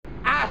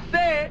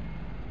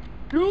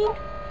Do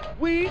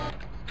we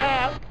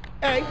have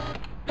a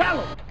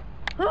problem?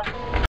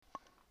 Huh?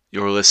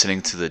 You're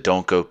listening to the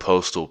Don't Go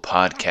Postal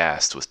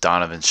podcast with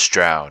Donovan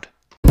Stroud.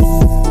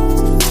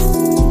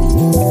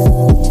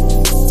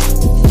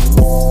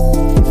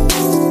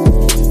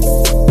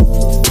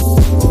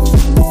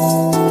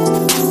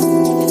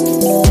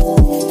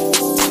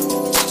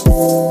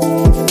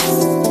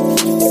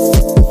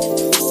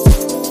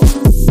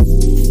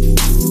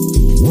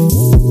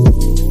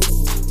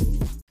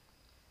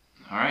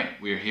 Alright,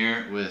 we're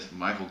here with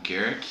Michael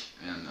Garrick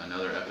in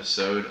another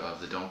episode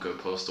of the Don't Go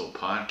Postal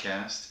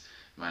podcast.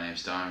 My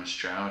name's Donovan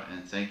Stroud,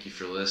 and thank you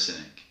for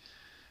listening.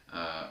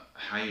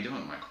 How you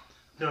doing, Michael?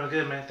 Doing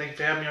good, man. Thank you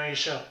for having me on your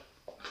show.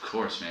 Of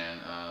course, man.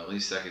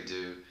 Least I could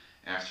do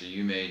after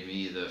you made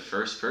me the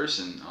first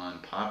person on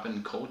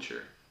Poppin'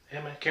 Culture.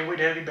 Yeah, man. Can't wait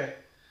to have you back.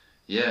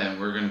 Yeah, and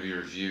we're going to be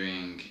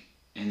reviewing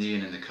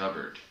Indian in the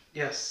Cupboard.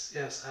 Yes.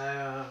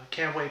 I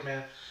can't wait,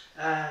 man.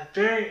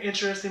 Very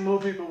interesting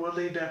movie, but we'll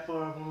leave that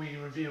for when we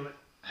review it.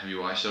 Have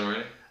you watched it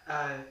already?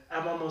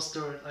 I'm almost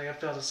through it. Like, I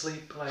fell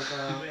asleep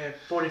at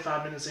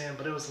 45 minutes in,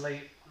 but it was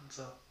late.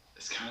 So.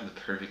 It's kind of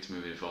the perfect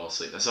movie to fall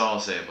asleep. That's all I'll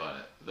say about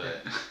it.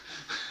 But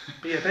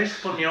yeah, thanks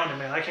for putting me on it,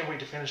 man. I can't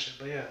wait to finish it.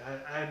 But yeah,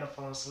 I ended up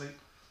falling asleep.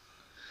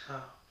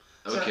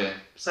 Okay.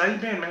 So how you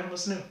been, man?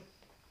 What's new?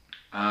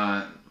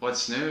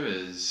 What's new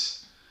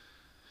is,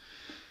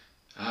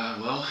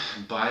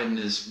 Biden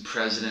is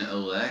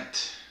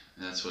president-elect.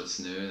 That's what's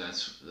new.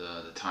 That's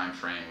the time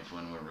frame of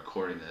when we're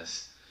recording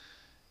this.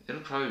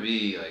 It'll probably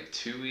be like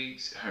 2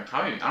 weeks. I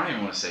don't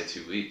even want to say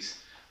 2 weeks.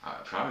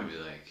 Probably be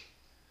like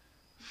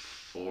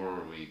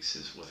 4 weeks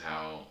is with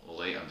how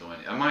late I'm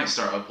doing it. I might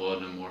start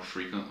uploading them more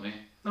frequently.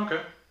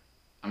 Okay.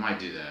 I might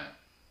do that.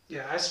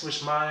 Yeah, I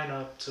switched mine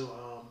up to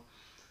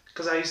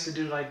because I used to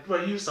do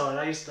you saw it.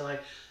 I used to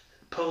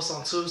post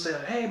on Tuesday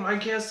hey, my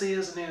guest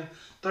is, and then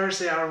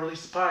Thursday I'll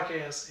release the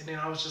podcast, and then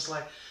I was just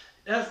like,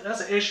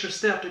 that's an extra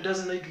step that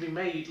doesn't need to be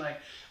made. Like,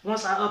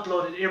 once I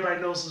upload it,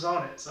 everybody knows who's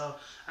on it. So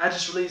I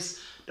just released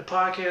the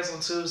podcast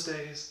on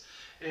Tuesdays,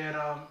 and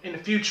in the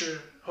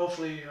future,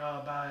 hopefully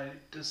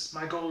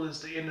my goal is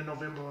the end of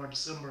November or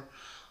December.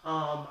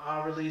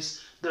 I'll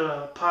release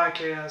the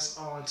podcast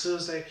on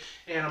Tuesday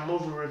and a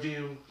movie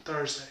review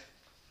Thursday.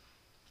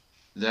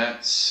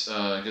 That's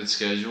a good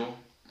schedule.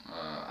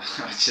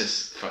 I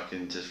just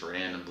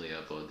randomly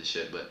upload the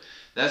shit, but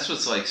that's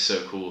what's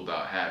so cool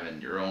about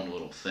having your own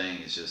little thing,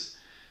 is just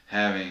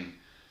having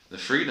the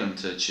freedom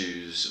to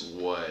choose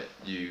what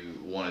you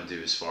want to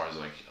do as far as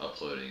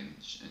uploading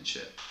and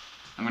shit.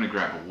 I'm gonna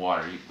grab a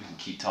water. We can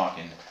keep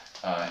talking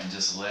and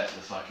just let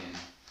the fucking.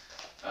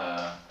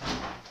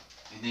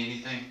 You need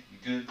anything? You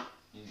good?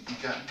 You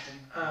got anything?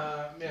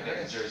 Yeah. You got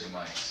the Jersey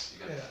mics. You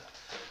got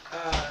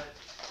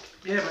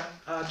Yeah,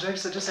 man. Jake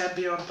said just had to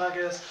be on the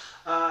podcast.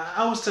 I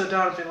always tell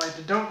Donovan,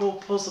 the Don't Go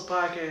Postal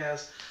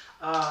podcast.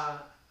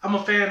 I'm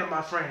a fan of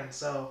my friends,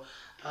 so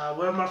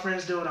whatever my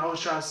friends do, I always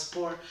try to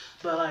support.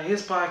 But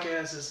his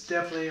podcast is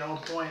definitely on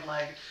point.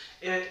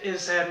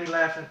 It's had me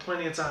laughing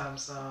plenty of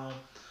times.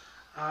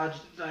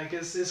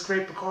 It's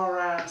great for car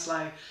rides.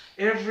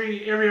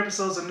 Every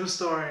episode's a new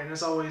story, and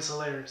it's always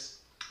hilarious.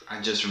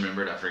 I just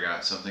remembered. I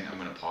forgot something. I'm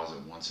gonna pause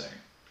it 1 second.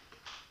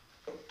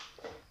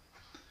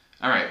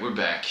 Alright, we're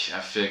back. I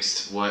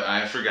fixed what I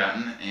had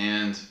forgotten,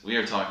 and we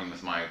are talking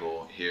with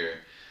Michael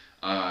here.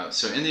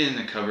 So Indian in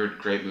the Cupboard,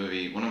 great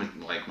movie. One of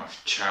my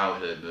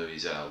childhood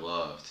movies that I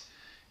loved.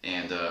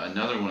 And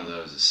another one of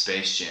those is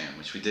Space Jam,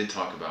 which we did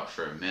talk about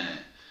for a minute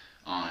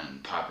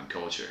on Poppin'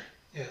 Culture.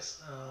 Yes.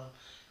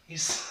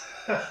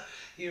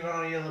 You were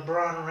on your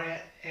LeBron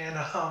rant, and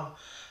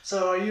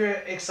so are you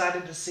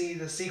excited to see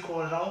the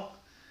sequel at all?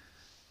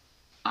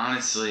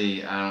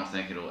 Honestly, I don't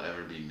think it'll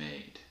ever be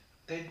made.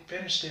 They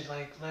finished it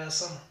last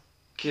summer.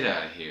 Get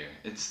out of here.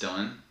 It's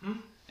done.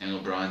 And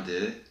LeBron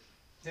did it.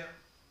 Yeah.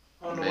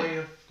 On the way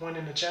of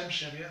winning the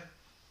championship, yeah.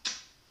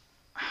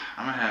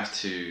 I'm going to have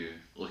to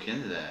look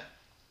into that.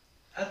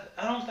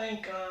 I don't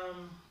think,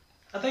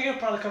 I think it'll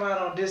probably come out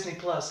on Disney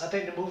Plus. I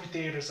think the movie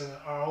theaters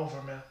are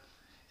over, man.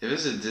 If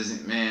it's a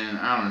Disney, man,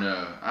 I don't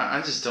know. I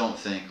just don't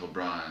think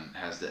LeBron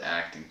has the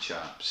acting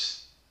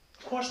chops.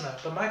 Of course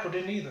not, but Michael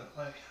didn't either.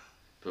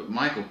 But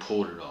Michael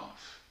pulled it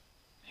off.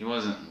 He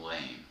wasn't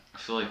lame. I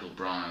feel like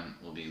LeBron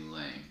will be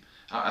lame.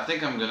 I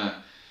think I'm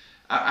gonna.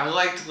 I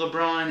liked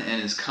LeBron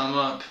and his come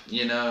up,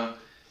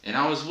 and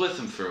I was with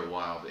him for a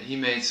while, but he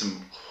made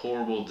some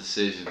horrible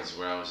decisions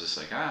where I was just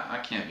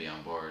I can't be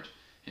on board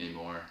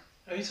anymore.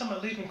 Are you talking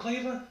about leaving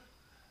Cleveland?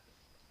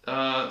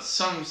 No.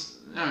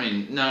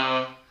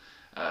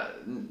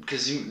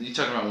 Because you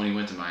talking about when he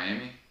went to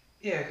Miami?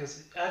 Yeah,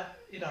 because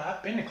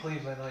I've been to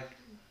Cleveland.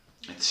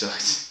 It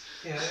sucks.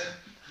 Yeah,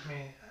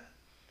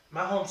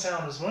 my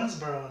hometown is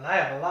Winsboro, and I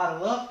have a lot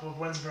of love for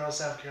Winsboro,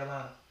 South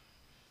Carolina.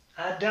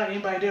 I doubt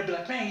anybody there be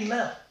like, man, he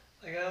left.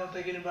 I don't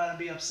think anybody would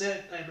be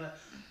upset.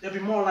 They'll be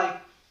more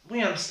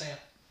we understand.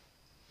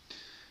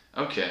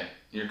 Okay,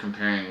 you're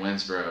comparing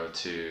Winsboro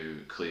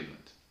to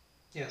Cleveland.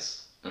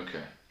 Yes.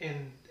 Okay.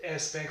 In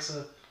aspects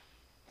of,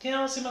 I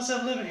don't see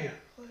myself living here.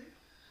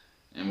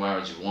 And why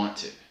would you want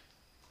to?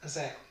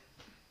 Exactly.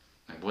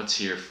 Like, what's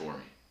here for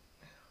me?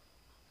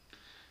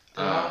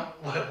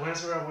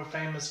 Winsboro, we're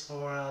famous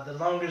for the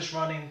longest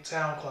running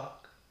town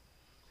clock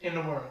in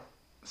the world.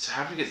 So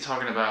how did we get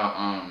talking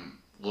about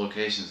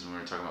locations when we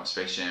were talking about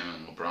Space Jam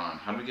and LeBron?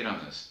 How did we get on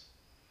this?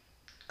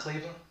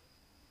 Cleveland.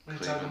 We're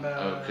talking Cleveland.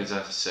 about. Because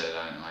I said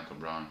I didn't like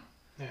LeBron.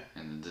 Yeah.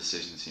 And the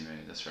decisions he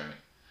made. That's right.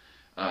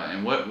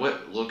 And what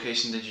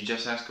location did you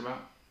just ask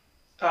about?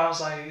 I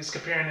was like, it's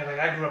comparing it. Like,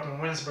 I grew up in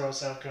Winsboro,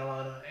 South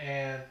Carolina,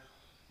 and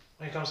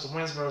when it comes to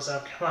Winsboro,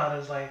 South Carolina,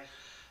 it's like,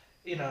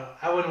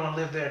 I wouldn't want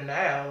to live there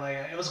now. Like,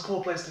 it was a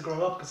cool place to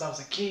grow up because I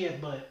was a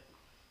kid, but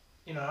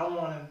I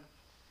want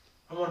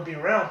to be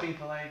around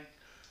people. Like,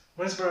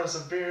 Winsboro is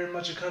very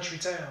much a country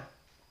town.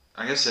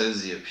 I guess that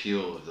is the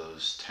appeal of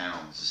those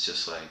towns. It's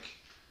just like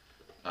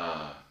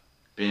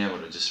being able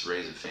to just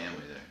raise a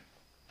family there.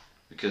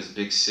 Because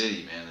big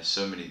city, man, there's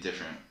so many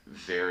different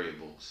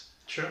variables.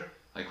 Sure.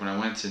 Like when I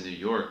went to New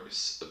York,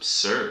 it's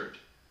absurd.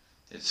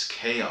 It's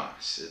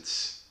chaos.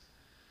 It's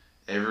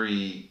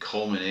every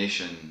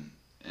culmination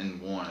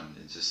in one.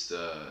 It's just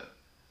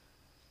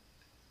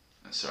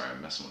sorry, I'm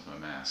messing with my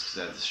mask. Is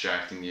that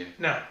distracting you?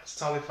 No, it's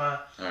totally fine.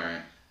 All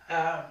right.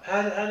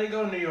 How did it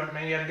go in New York,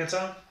 man? You had a good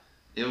time?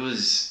 It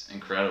was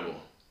incredible.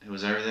 It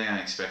was everything I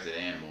expected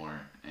and more.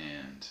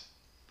 And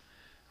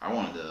I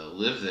wanted to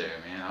live there,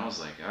 man. I was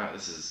like,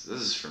 this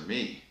is for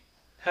me.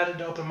 How did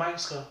the open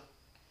mics go?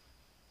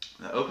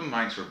 The open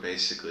mics were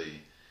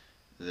basically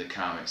the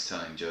comics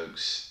telling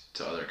jokes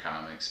to other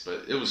comics,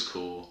 but it was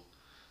cool,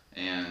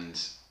 and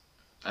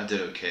I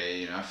did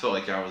okay. I felt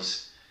like I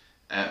was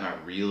at my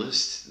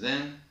realest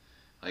then,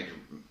 like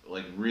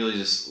really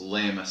just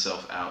laying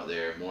myself out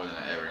there more than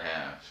I ever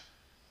have,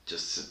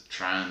 just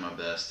trying my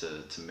best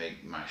to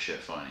make my shit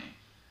funny,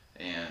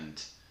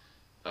 and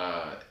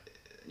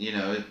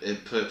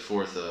it put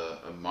forth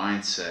a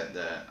mindset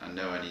that I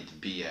know I need to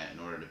be at in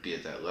order to be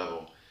at that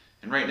level,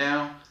 and right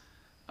now.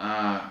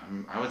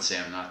 I would say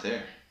I'm not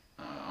there,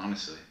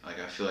 honestly. Like,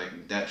 I feel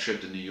like that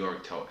trip to New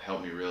York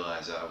helped me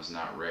realize that I was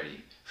not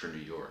ready for New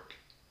York.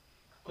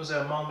 Was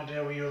there a moment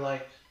there where you were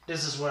like,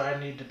 this is where I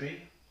need to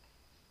be?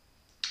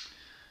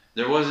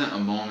 There wasn't a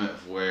moment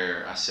of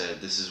where I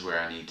said, this is where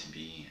I need to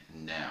be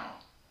now.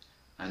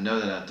 I know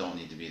that I don't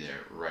need to be there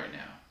right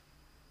now.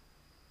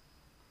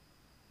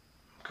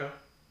 Okay.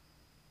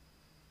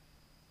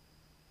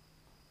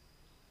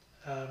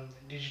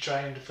 Did you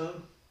try any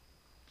food?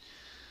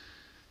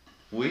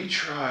 We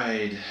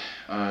tried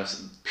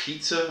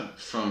pizza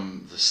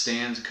from the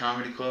Stand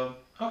Comedy Club.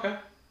 Okay.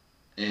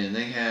 And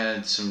they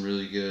had some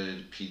really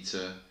good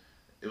pizza.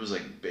 It was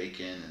like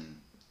bacon and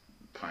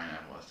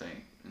pineapple, I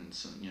think, and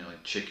some,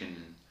 like chicken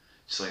and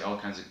just like all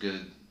kinds of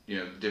good,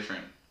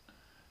 different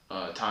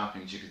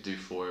toppings you could do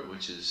for it,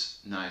 which is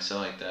nice. I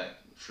like that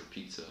for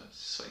pizza. It's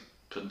just like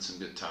putting some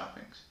good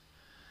toppings.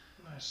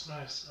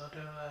 Nice.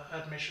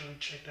 I'd make sure we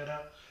check that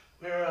out.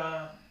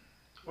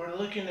 We're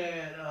looking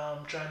at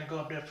trying to go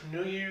up there for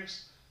New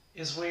Year's.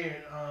 It's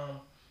weird.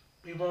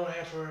 We won't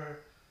have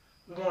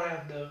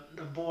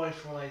the boy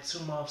for like 2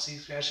 months.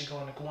 He's actually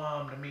going to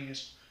Guam to meet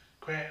his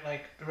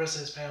like the rest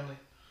of his family.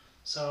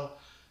 So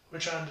we're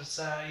trying to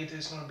decide either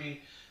it's going to be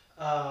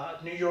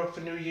New York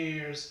for New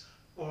Year's,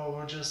 or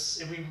we'll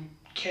just, if we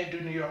can't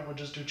do New York, we'll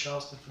just do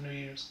Charleston for New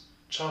Year's.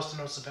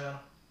 Charleston or Savannah.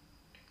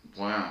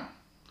 Wow.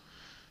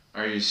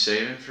 Are you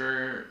saving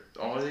for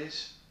all of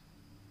these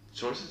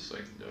choices,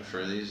 like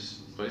for these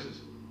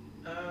places?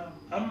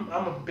 I'm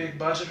a big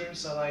budgeter,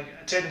 so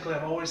like technically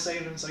I'm always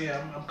saving. So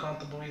yeah, I'm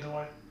comfortable either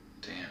way.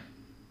 Damn.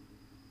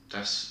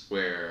 That's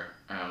where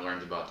I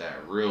learned about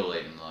that real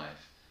late in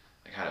life,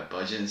 like how to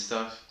budget and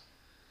stuff.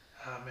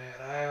 Oh man,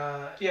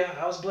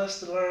 I was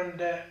blessed to learn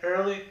that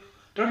early.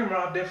 Don't get me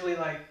wrong, I definitely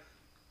like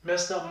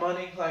messed up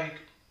money like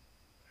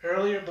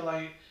earlier, but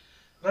like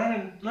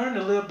learning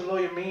to live below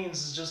your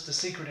means is just the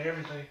secret to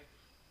everything.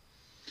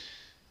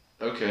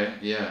 Okay,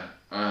 yeah,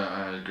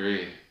 I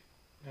agree.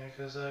 Yeah,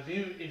 because if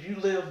you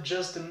live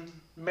just to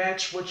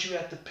match what you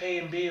have to pay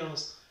in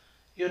bills,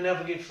 you'll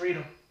never get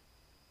freedom.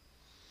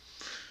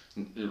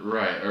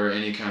 Right, or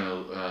any kind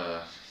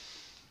of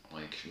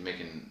like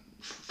making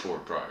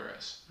forward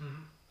progress.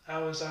 Mm-hmm.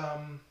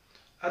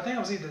 I think I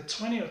was either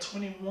 20 or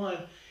 21,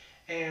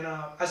 and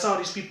I saw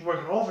these people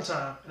working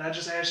overtime, and I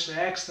just actually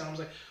asked them, I was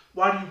like,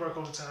 why do you work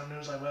overtime? And they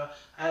was like, well,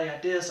 I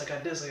got this, I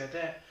got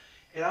that.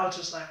 And I was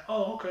just like,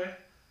 oh, okay.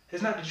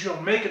 It's not that you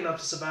don't make enough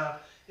to survive,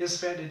 it's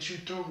the fact that you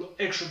threw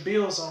extra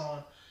bills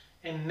on,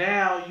 and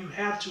now you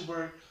have to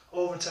work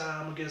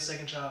overtime or get a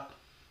second job.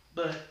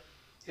 But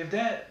if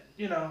that,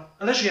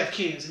 unless you have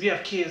kids. If you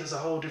have kids, it's a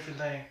whole different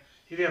thing.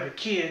 If you have a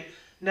kid,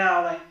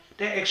 now like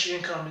that extra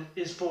income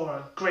is for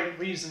a great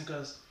reason,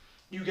 because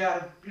you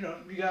gotta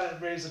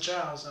raise a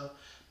child. So,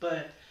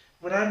 but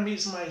when I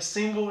meet somebody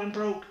single and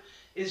broke,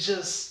 it's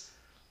just,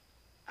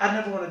 I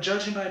never want to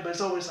judge anybody, but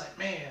it's always like,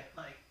 man,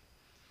 like,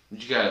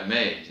 you got it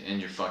made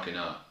and you're fucking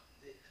up.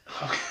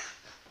 Okay.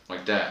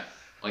 Like that.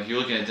 Like you're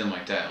looking at them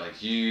like that.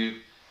 Like you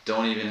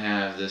don't even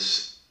have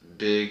this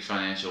big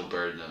financial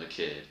burden of a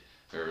kid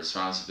or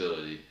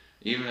responsibility.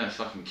 Even a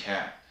fucking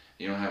cat.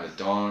 You don't have a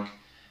dog.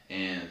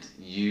 and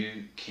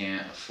you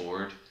can't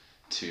afford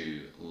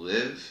to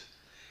live.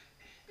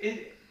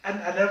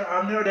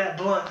 I'm never that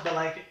blunt, but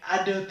like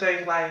I do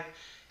think like,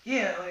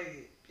 yeah,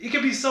 like it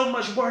could be so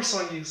much worse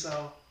on you.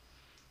 So,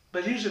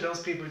 but usually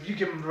those people, if you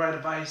give them the right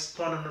advice,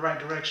 point them in the right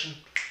direction,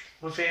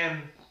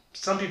 within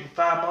some people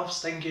 5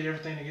 months they can get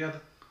everything together.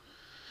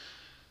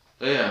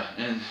 Yeah,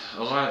 and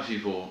a lot of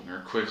people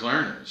are quick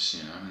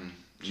learners, and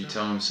you Sure.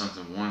 tell them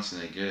something once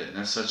and they get it. And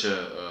that's such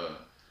a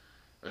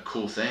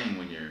cool thing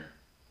when you're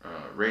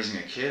raising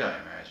a kid, I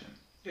imagine.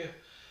 Yeah,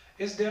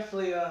 it's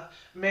definitely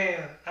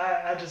man.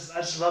 I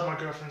just love my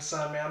girlfriend's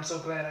son, man. I'm so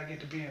glad I get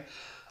to be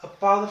a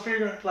father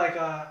figure. Like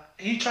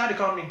he tried to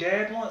call me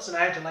dad once, and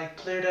I had to like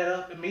clear that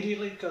up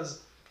immediately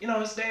because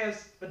his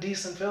dad's a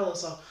decent fella.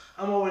 So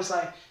I'm always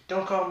like,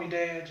 don't call me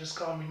dad, just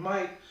call me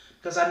Mike,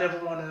 because I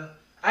never want to.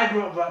 I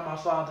grew up without my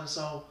father,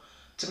 so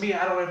to me,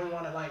 I don't ever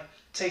want to like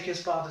take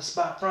his father's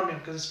spot from him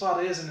because his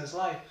father is in his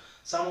life.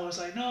 So I'm always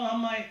like, no,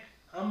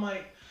 I'm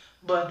Mike.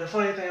 But the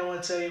funny thing I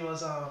want to tell you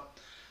was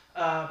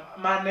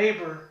my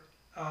neighbor,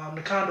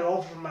 the condo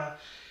over from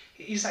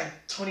he's like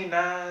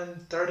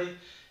 29, 30,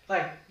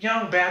 like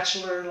young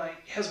bachelor,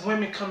 like has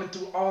women coming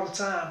through all the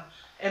time.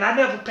 And I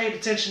never paid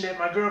attention that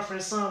my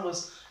girlfriend's son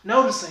was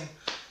noticing.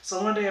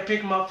 So one day I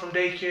pick him up from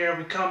daycare,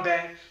 we come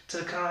back to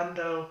the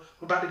condo,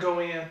 we're about to go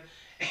in,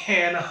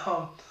 and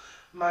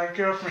my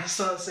girlfriend's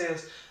son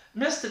says,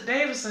 Mr.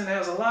 Davidson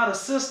has a lot of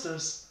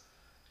sisters.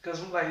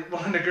 Because like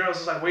one of the girls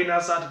was like waiting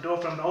outside the door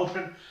for him to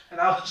open, and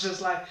I was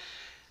just like,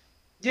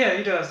 yeah,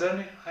 he does,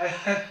 doesn't he?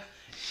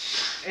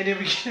 And then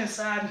we get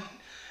inside,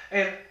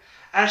 and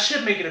I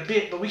should make it a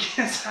bit, but we get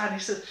inside, and he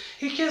says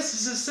he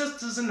kisses his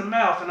sisters in the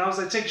mouth, and I was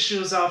like, take your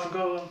shoes off and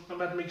go. I'm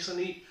about to make you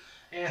something to eat,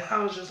 and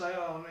I was just like,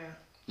 oh man.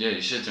 Yeah,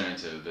 you should turn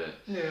into a bit.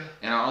 Yeah.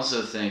 And I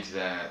also think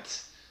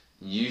that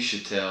you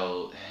should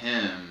tell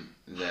him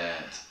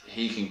that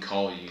he can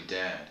call you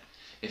dad.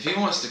 If he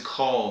wants to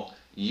call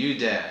you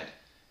dad,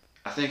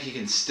 I think he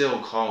can still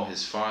call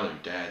his father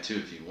dad too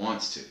if he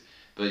wants to.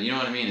 But you know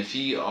what I mean? If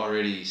he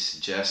already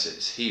suggests it,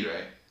 it's he,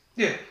 right?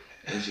 Yeah.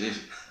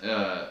 If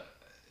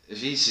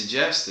he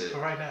suggests it, For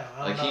right now,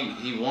 I like don't know.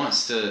 he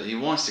wants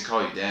to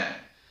call you dad.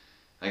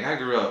 Like I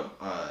grew up,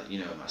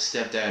 my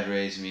stepdad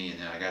raised me, and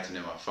then I got to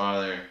know my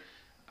father.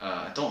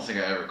 I don't think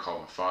I ever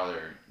called my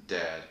father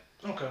dad,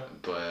 Okay.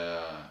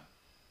 but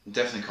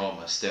definitely called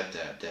my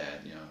stepdad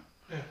dad.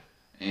 Yeah.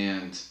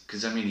 And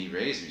because he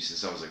raised me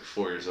since I was like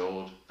 4 years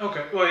old.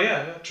 Okay. Well,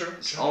 yeah, true.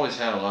 He's True. always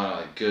had a lot of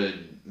like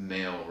good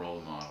male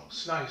role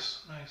models.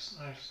 Nice.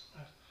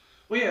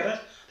 Well, yeah,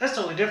 that's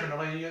totally different.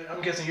 Like,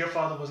 I'm guessing your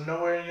father was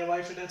nowhere in your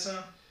life at that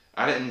time.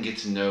 I didn't get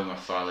to know my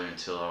father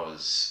until I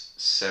was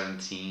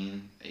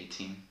 17,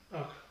 18.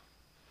 Okay.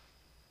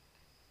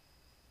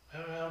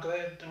 I'm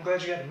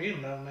glad you got to meet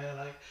him though, man.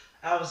 Like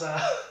I was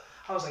I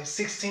was like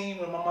 16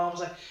 when my mom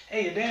was like,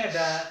 "Hey, your dad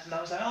died," and I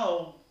was like,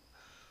 "Oh,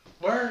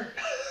 word."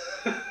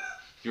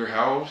 You were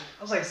how old?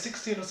 I was like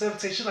 16 or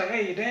 17. She's like,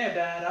 "Hey, your dad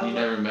died." I was You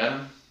like, never met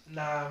him?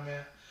 "Nah,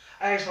 man."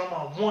 I asked my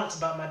mom once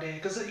about my dad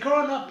because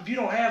growing up, if you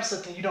don't have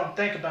something, you don't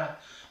think about it.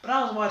 But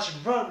I was watching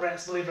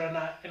Rugrats, believe it or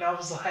not, and I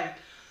was like,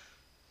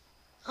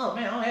 "Oh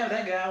man, I don't have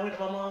that guy." I went to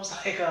my mom, I was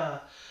like,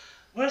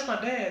 "Where's my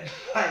dad?"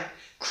 Like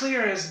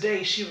clear as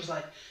day, she was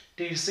like,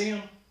 "Do you see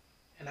him?"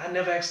 And I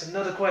never asked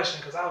another question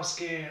because I was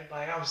scared.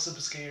 Like, I was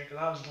super scared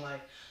because I was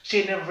like,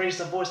 she had never raised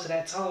her voice to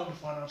that tone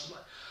before. And I was just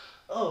like,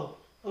 oh,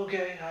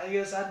 okay, I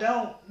guess I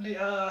don't.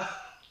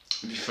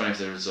 It'd be funny if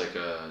there was like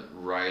a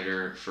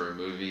writer for a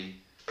movie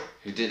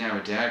who didn't have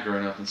a dad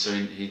growing up, and so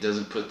he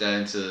doesn't put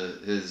that into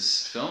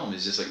his film.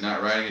 He's just like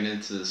not writing it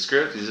into the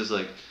script. He's just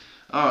like,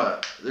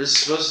 oh, there's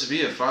supposed to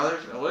be a father?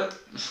 What?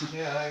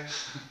 Yeah,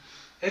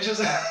 it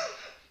just,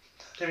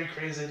 that'd be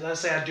crazy. Let's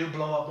say I do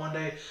blow up one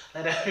day.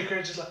 Like, that'd be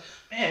crazy. Just like,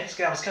 man, this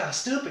guy was kind of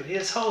stupid.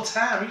 This whole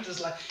time, he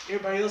just like,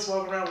 everybody else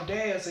walking around with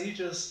dad, so you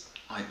just...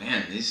 Like,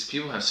 man, these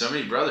people have so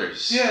many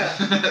brothers. Yeah.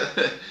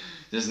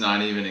 Just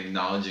not even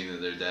acknowledging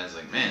that their dad's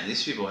like, man,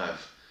 these people have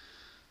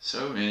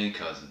so many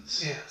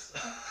cousins. Yes.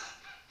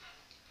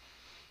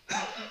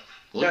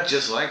 Look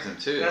just like them,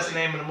 too. That's like, the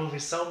name of the movie,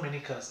 So Many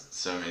Cousins.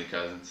 So many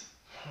cousins.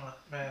 Oh,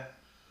 man.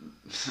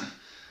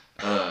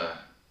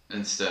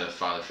 Instead of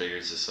father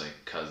figures, just like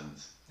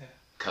cousins. Yeah.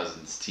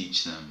 Cousins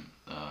teach them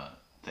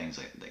things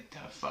like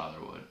a father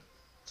would.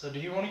 So do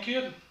you want a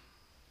kid?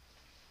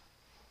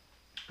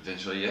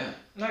 Eventually, yeah.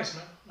 Nice,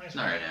 man. Nice,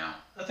 Not man. right now.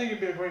 I think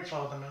you'd be a great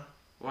father, man.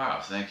 Wow,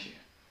 thank you.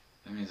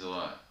 That means a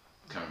lot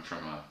coming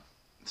from a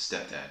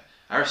stepdad.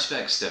 I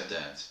respect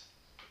stepdads.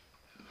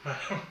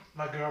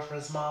 My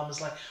girlfriend's mom is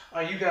like,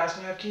 "Are you guys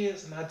gonna have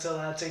kids?" And I tell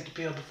her I take the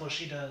pill before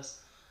she does.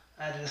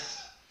 I'm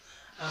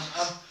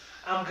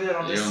good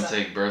on You this don't side.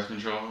 take birth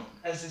control?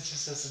 It's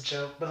just a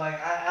joke, but like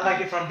I like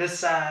it from this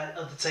side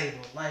of the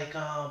table. Like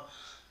a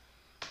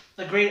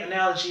great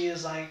analogy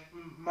is like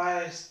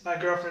my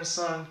girlfriend's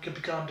son could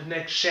become the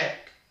next Shaq,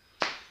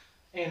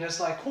 and it's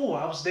like cool.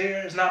 I was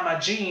there. It's not my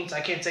genes.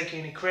 I can't take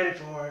any credit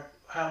for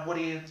what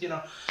he is,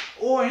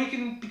 or he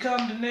can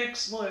become the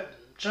next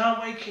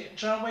John Wayne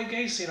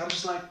Gacy. And I'm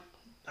just like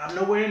I'm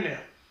nowhere in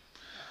there.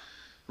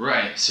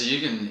 Right. So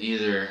you can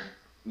either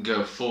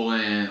go full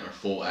in or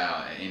full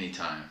out at any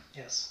time.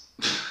 Yes.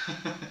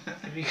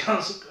 If he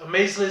becomes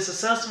amazingly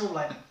successful,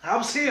 like I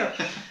was here.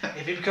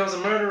 If he becomes a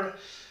murderer,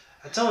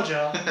 I told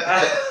y'all.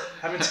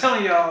 I've been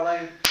telling y'all,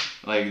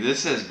 Like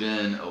this has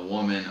been a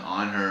woman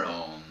on her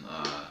own,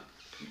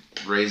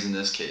 raising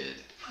this kid.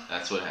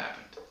 That's what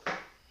happened.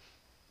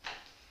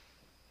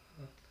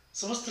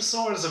 So what's the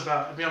swords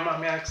about? If you don't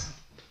mind me asking.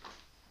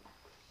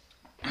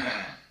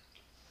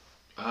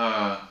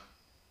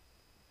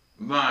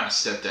 My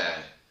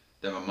stepdad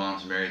that my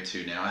mom's married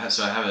to now. I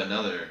have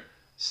another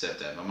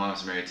stepdad. My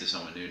mom's married to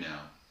someone new now,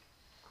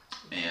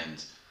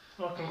 and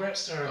Well,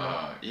 congrats to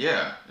her.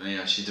 yeah,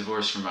 she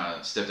divorced from my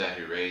stepdad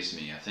who raised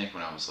me. I think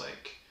when I was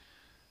like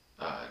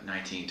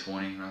 19,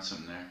 20, around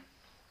something there.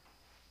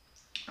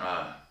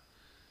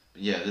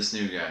 Yeah, this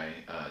new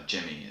guy,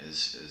 Jimmy,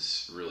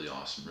 is really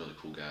awesome, really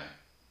cool guy,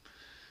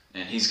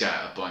 and he's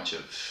got a bunch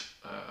of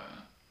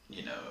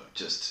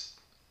just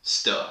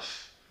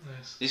stuff.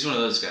 Nice. He's one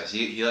of those guys.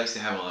 He likes to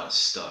have a lot of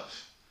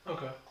stuff.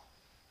 Okay.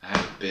 I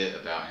have a bit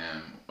about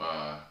him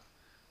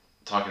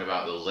talking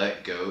about the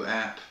Let Go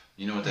app.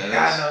 You know what that is?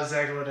 I know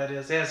exactly what that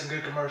is. They have some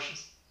good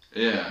commercials.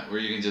 Yeah, where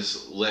you can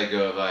just let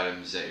go of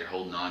items that you're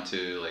holding on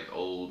to, like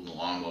old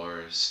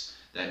lawnmowers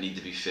that need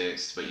to be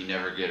fixed, but you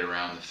never get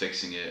around to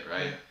fixing it,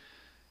 right?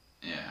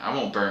 Yeah, I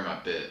won't burn my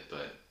bit,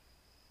 but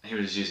he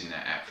was using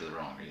that app for the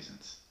wrong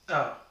reasons.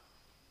 Oh.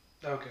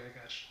 Okay,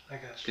 I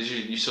got you. Because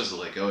you're supposed to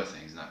let go of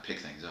things, not pick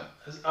things up.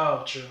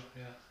 Oh, true,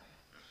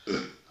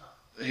 yeah.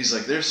 He's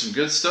like, there's some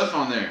good stuff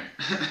on there.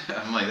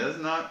 I'm like, that's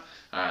not.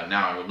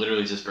 Now I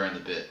literally just burned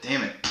the bit.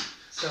 Damn it.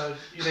 So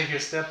you think your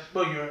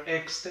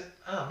ex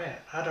oh man,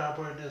 how do I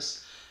word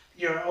this?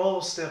 Your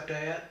old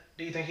stepdad,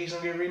 do you think he's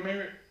gonna get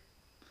remarried?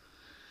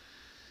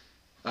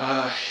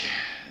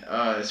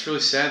 It's really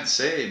sad to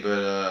say,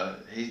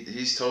 but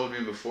he's told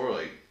me before,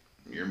 like,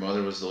 your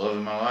mother was the love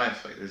of my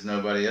life. Like, there's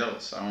nobody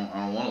else. I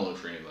don't want to look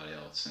for anybody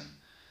else. And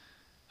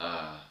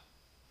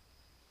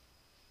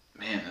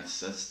man,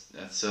 that's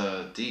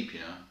deep,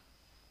 you know.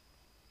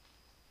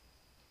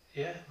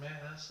 Yeah, man,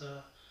 that's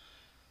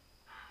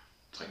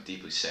It's like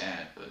deeply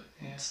sad, but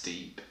it's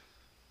deep.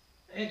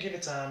 Hey, give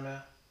it time,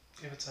 man.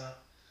 Give it time.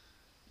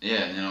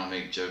 Yeah, and then I'll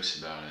make jokes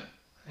about it.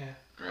 Yeah.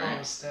 Right.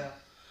 Oh, step.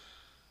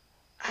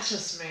 I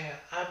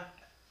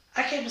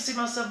can't see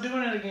myself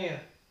doing it again.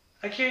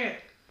 I can't.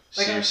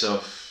 See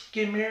yourself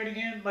get married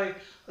again. Like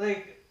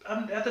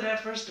I'm after that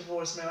first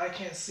divorce, man. I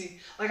can't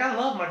see. Like I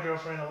love my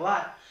girlfriend a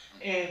lot,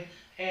 and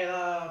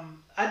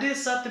I did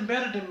something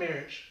better than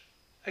marriage.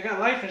 I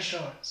got life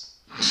insurance,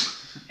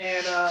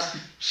 and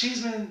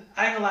she's been.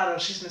 I ain't gonna lie to her.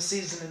 She's been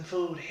seasoning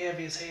food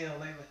heavy as hell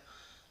lately.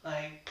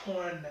 Like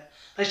pouring,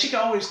 like she can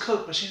always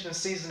cook, but she's been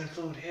seasoning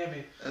food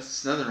heavy.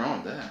 There's nothing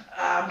wrong with that.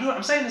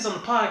 I'm saying this on the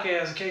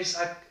podcast in case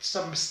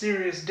some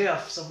mysterious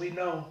death, so we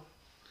know.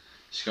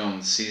 She's going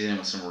to season it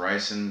with some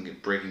rice and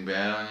get Breaking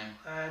Bad on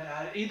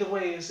you. Either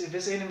way, if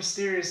it's any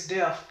mysterious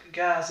death,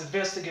 guys,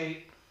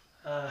 investigate.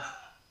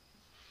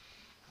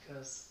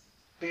 Because,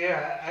 but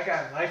yeah, I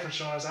got life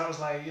insurance. I was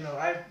like,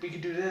 we could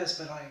do this,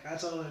 but like I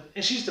told her,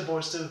 and she's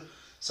divorced too,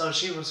 so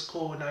she was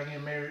cool with not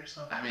getting married.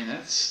 So I mean,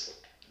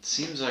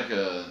 seems like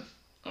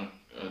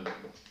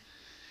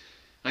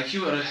like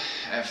you would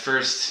at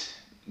first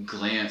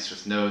glance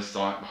with no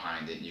thought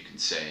behind it. You can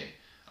say,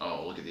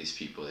 "Oh, look at these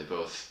people. They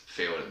both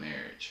failed at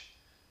marriage."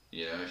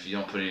 If you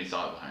don't put any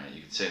thought behind it,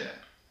 you can say that.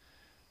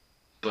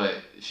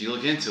 But if you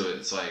look into it,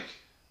 it's like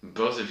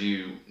both of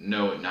you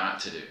know what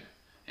not to do,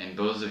 and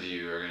both of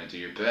you are going to do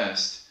your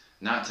best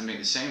not to make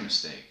the same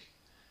mistake,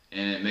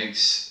 and it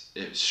makes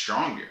it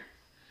stronger.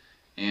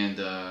 And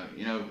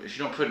if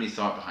you don't put any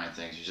thought behind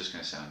things, you're just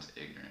going to sound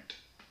ignorant.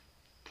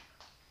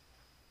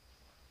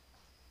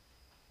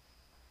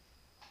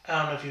 I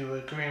don't know if you were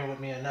agreeing with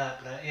me or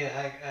not, but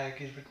I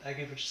get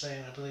what you're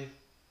saying. I believe.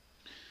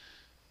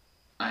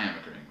 I am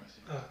agreeing with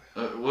you.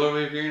 Okay. What are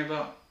we agreeing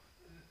about?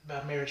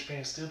 About marriage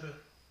being stupid.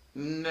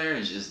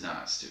 Marriage is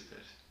not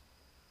stupid.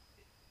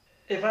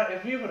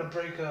 If we were to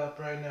break up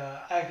right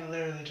now, I could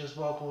literally just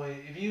walk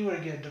away. If you were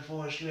to get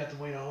divorced, you have to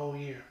wait a whole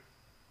year.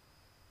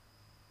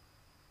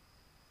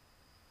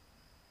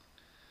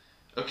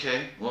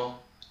 Okay, well,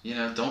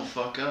 don't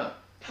fuck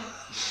up.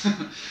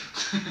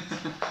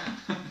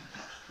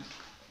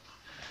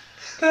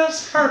 That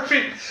was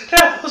perfect.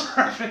 That was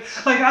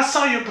perfect. Like I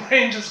saw your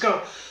brain just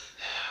go.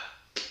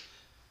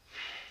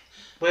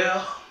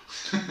 Well,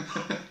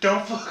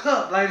 don't fuck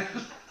up. Like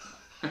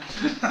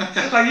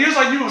you was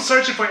like you were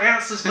searching for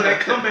answers for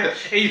that comeback,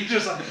 and you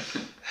just like,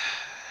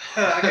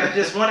 I got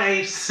this one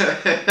ace. I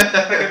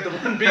got the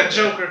one big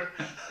joker.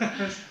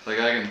 Like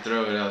I can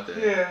throw it out there.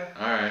 Yeah.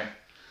 All right.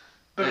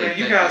 But man,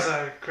 you guys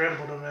are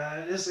incredible, though,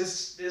 man.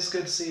 It's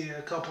good to see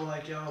a couple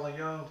like y'all.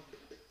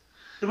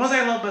 The one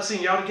thing I love about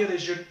seeing y'all together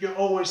is you're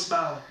always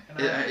smiling.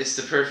 It's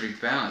the perfect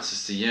balance.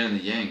 It's the yin and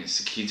the yang. It's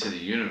the key to the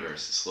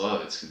universe. It's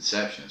love. It's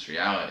conception. It's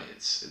reality.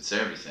 It's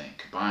everything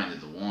combined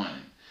into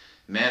one,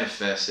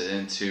 manifested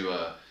into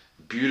a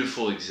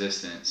beautiful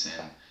existence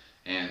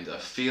and a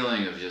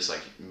feeling of just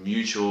like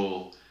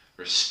mutual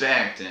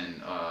respect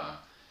and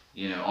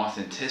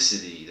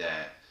authenticity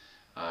that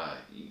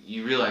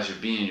you realize you're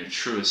being your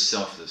truest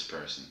self to this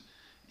person,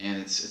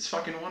 and it's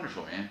fucking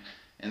wonderful, man.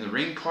 And the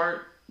ring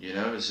part,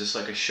 is just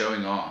like a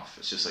showing off.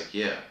 It's just like,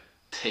 yeah,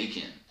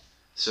 taken.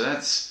 So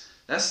that's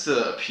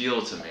the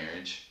appeal to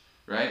marriage,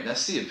 right?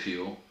 That's the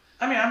appeal.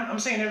 I mean, I'm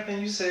saying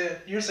everything you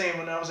said. You're saying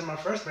when I was in my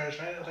first marriage,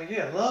 man. Like,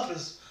 yeah, love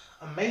is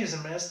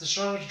amazing, man. It's the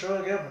strongest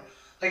drug ever.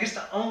 Like, it's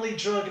the only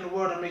drug in the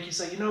world that make you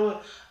say, you know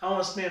what? I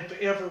want to spend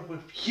forever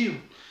with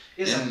you.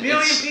 It's And a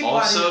billion it's people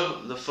out here.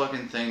 also the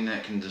fucking thing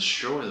that can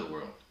destroy the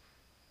world.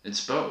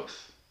 It's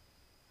both.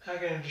 How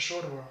can it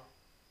destroy the world?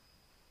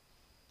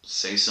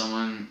 Say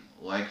someone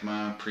like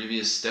my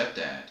previous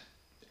stepdad.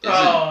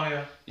 Oh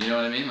yeah. You know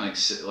what I mean?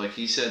 Like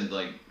he said,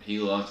 like he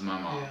loved my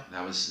mom. Yeah.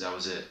 That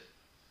was it.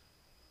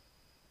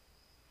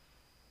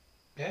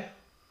 Yeah.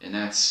 And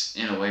that's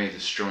in a way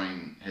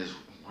destroying his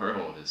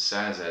world. As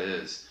sad as that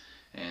is.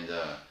 And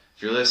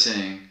if you're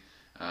listening,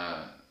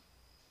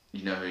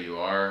 you know who you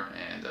are,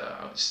 and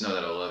just know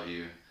that I love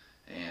you.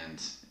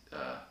 And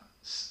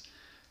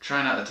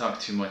try not to talk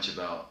too much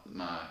about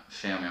my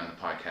family on the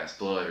podcast.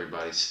 Blow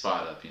everybody's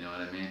spot up. You know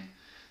what I mean?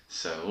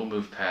 So we'll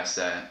move past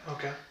that.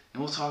 Okay.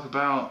 And we'll talk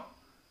about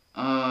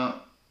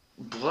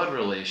blood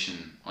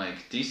relation.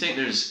 Like, do you think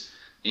there's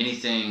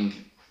anything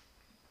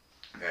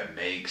that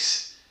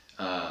makes,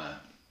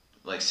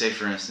 like, say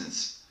for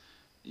instance,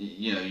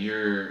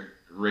 you're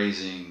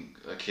raising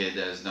a kid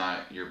that is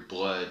not your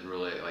blood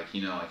related, like, you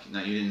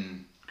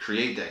didn't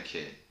create that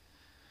kid.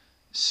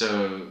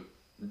 So,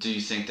 do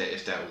you think that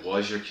if that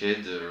was your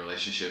kid, the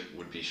relationship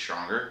would be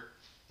stronger?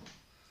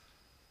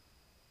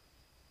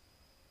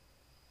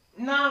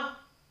 No,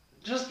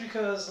 just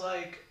because,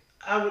 like,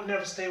 I would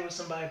never stay with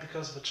somebody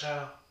because of a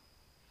child.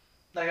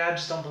 Like, I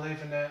just don't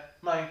believe in that.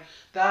 Like,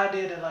 the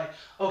idea that, like,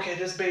 okay,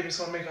 this baby's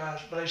going to make our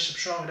relationship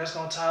stronger. That's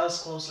going to tie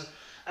us closer.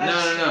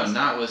 No.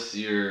 Not with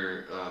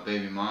your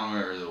baby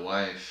mama or the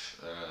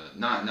wife.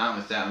 Not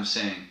with that. I'm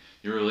saying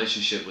your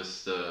relationship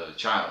with the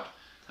child.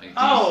 Like,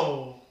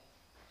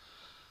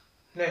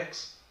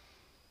 Next.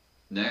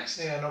 Next?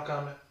 Yeah, no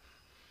comment.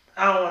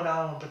 I don't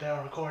want to put that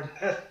on recording.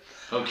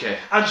 Okay.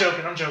 I'm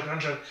joking.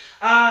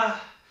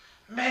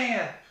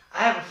 Man, I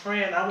have a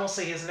friend, I won't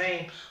say his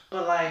name,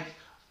 but like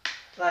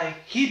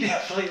he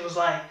definitely was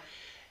like,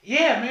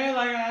 yeah, man,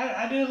 like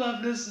I do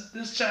love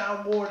this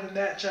child more than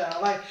that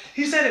child. Like,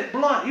 he said it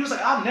blunt. He was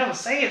like, I'll never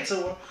say it to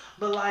her,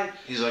 but like,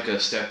 he's like a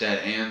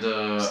stepdad and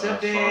a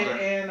father.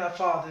 And a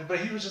father. But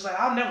he was just like,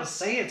 I'll never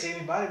say it to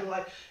anybody, but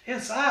like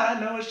inside I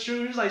know it's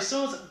true. He was like,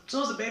 soon as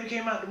the baby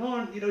came out the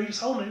womb, he was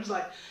holding it, he was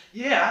like,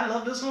 yeah, I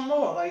love this one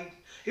more. Like,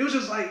 it was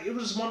just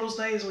one of those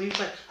things where he was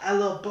like, I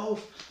love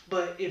both,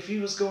 but if he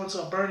was going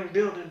to a burning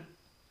building,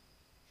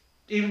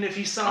 even if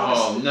he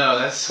saw no,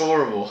 that's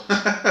horrible.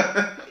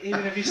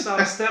 even if he saw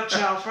the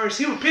stepchild first,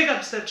 he would pick up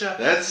the stepchild.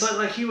 But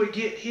like, he would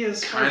get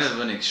his kind first.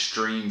 of an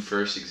extreme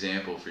first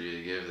example for you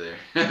to give there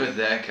with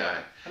that guy.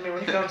 I mean,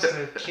 when it comes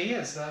to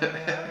kids, though,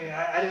 man, I mean,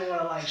 I didn't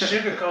want to like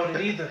sugarcoat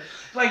it either.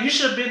 Like, you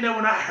should have been there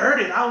when I heard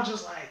it. I was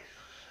just like,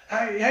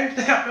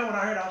 everything I felt when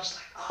I heard it, I was just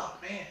like, oh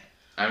man.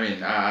 I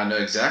mean, I know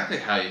exactly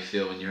how you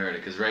feel when you heard it,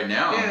 because right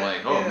now I'm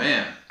like, oh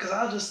man.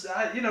 Because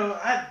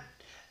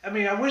I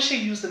mean, I wish he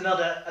used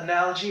another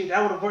analogy.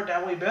 That would have worked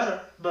out way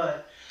better,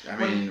 but. I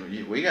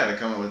mean, we got to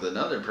come up with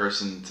another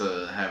person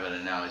to have an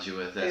analogy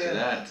with after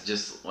that, to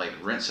just like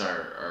rinse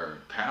our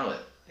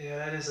palate. Yeah,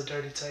 that is a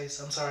dirty taste.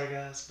 I'm sorry,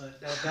 guys,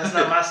 but that's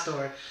not my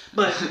story.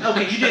 But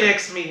okay, you did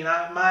ask me,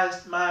 and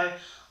my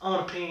own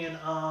opinion.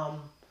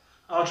 All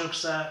jokes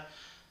aside,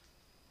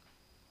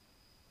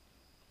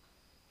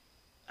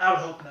 I would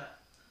hope not.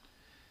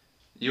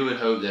 You would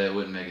hope that it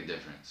wouldn't make a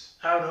difference.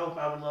 I would hope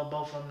I would love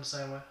both of them the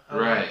same way. I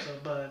would Right. hope so,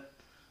 but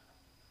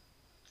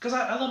because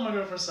I love my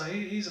girlfriend's son,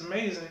 he's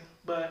amazing.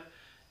 But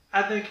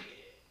I think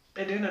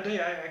at the end of the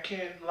day, I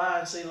can't lie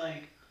and say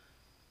like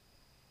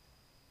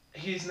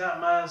he's not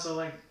mine. So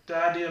like the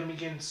idea of me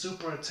getting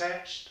super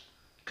attached,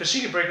 because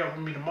she could break up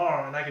with me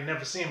tomorrow and I could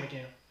never see him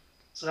again.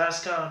 So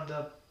that's kind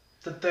of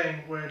the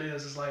thing where it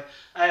is. It's like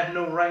I have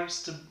no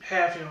rights to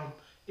have him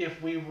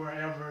if we were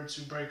ever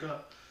to break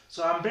up.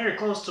 So I'm very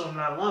close to him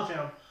and I love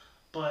him,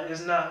 but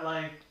it's not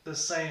like the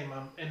same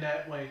in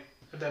that way,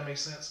 if that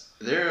makes sense.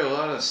 There are a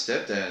lot of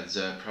stepdads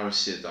that probably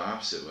see it the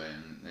opposite way,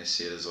 and they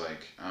see it as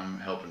like, I'm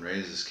helping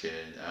raise this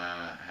kid,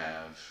 I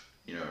have,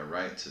 a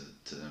right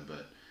to them,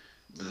 but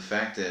the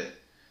fact that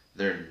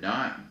they're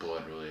not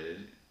blood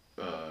related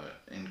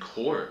in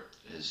court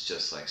is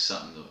just like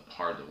something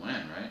hard to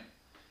win, right?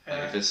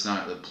 Like if it's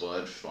not the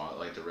blood father,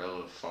 like the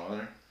relative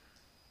father.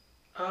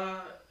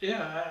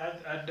 Yeah,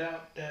 I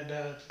doubt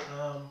that.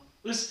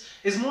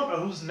 It's more about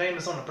whose name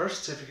is on the birth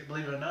certificate,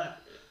 believe it or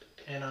not.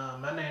 And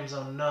my name's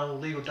on no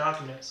legal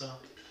document, so.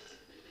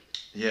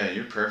 Yeah,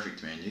 you're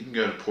perfect, man. You can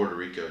go to Puerto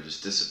Rico,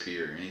 just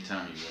disappear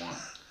anytime you want.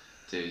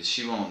 Dude,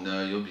 she won't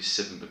know. You'll be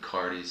sipping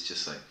Bacardi. It's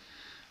just like,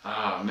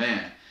 oh,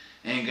 man,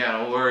 ain't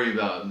got to worry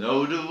about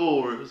no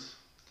divorce.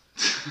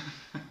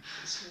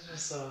 It's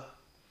just, I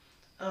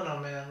don't know,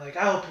 man. Like,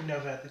 I hope you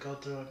never have to go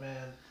through it,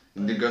 man.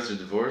 To go through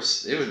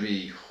divorce, it would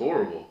be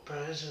horrible.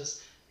 Bro, it's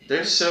just.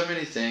 There's so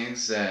many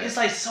things that. It's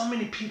like so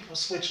many people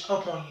switch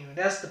up on you.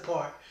 That's the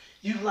part.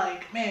 You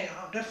like, man,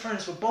 they're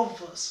friends with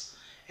both of us.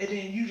 And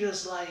then you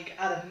just like,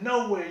 out of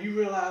nowhere, you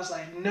realize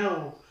like,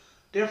 no,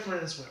 they're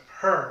friends with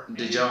her.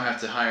 Did y'all have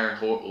to hire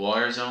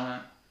lawyers on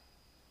that?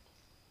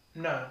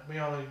 No, we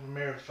only were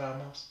married for 5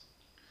 months.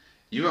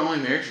 You were only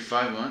married for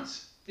 5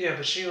 months? Yeah,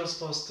 but she was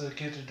supposed to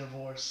get the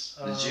divorce.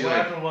 Did you, what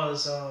like- happened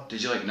was...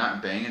 Did you like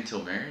not bang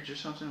until marriage or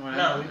something? What no,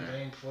 happened we there?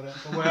 banged before that.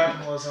 But what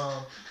happened was,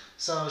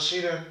 so she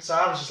didn't... So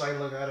I was just like,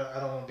 look, I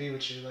don't want to be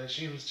with you. Like,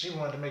 she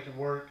wanted to make it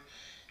work.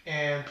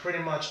 And pretty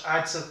much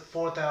I took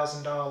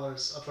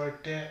 $4,000 of her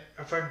debt,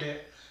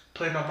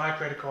 put it on my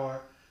credit card,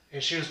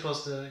 and she was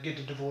supposed to get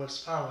the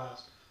divorce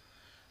finalized.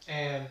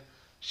 And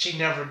she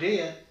never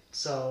did.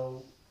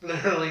 So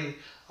literally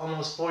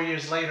almost 4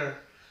 years later,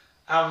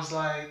 I was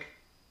like,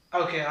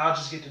 okay, I'll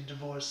just get the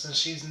divorce since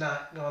she's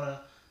not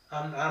gonna.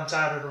 I'm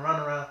tired of the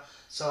runaround.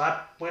 So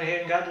I went ahead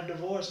and got the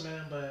divorce,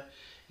 man. But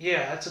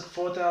yeah, I took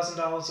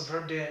 $4,000 of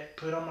her debt,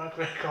 put it on my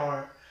credit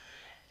card,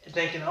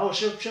 thinking, oh,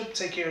 she'll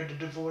take care of the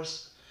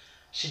divorce.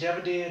 She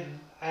never did. And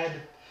I had to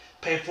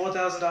pay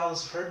 $4,000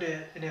 of her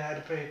debt, and then I had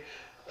to pay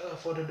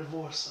for the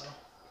divorce. So.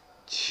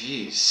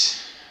 Jeez,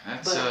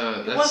 that's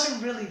But it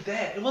wasn't really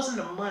that. It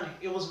wasn't the money.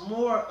 It was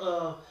more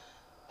of,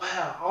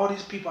 wow, all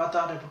these people I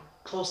thought that were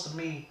close to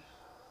me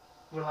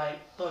were like,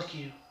 fuck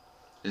you.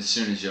 As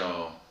soon as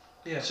y'all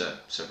Yeah.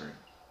 separate.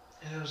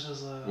 And it was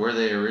just Were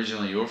they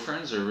originally your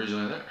friends or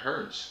originally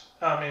hers?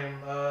 I mean,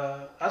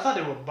 I thought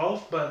they were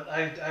both, but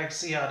I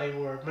see how they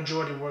were.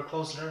 Majority were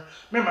close to her.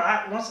 Remember,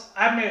 once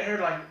I met her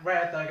like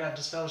right after I got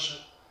this fellowship.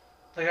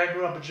 Like I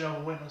grew up a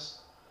Jehovah's Witness,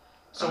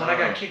 so when I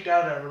got kicked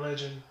out of that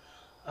religion,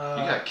 you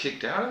got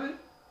kicked out of it?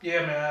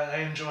 Yeah, man, I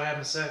enjoy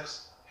having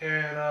sex,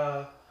 and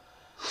I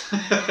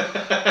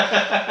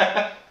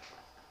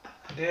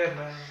did,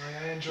 man.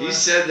 Like, I enjoy. You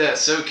said that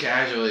so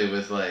casually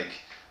with like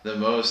the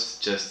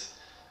most just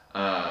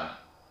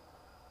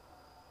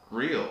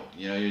real.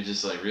 You know, you're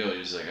just like real.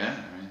 You're just like, I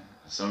mean,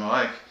 something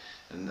I like.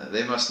 And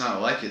they must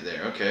not like it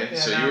there. Okay, Yeah,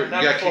 so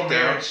not, you got kicked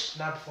marriage, out.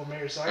 Not before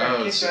marriage. So I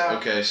got kicked out.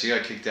 Okay, so you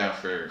got kicked out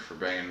for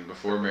banging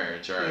before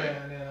marriage. All right.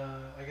 Yeah, and then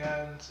I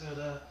got into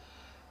the,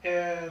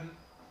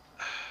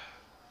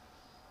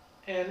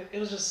 and it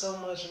was just so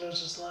much, and it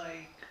was just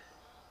like,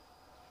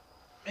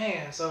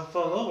 man. So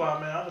for a little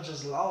while, man, I was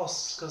just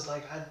lost because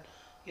like I'm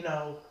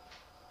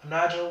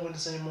not a Jehovah's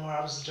Witness anymore.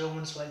 I was a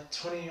Jehovah's Witness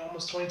for like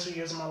almost 22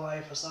 years of my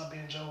life. I stopped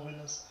being a Jehovah's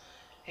Witness,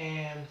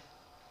 and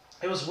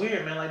it was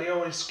weird, man. Like they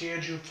always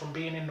scared you from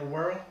being in the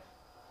world.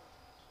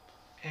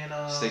 And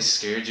So they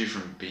scared you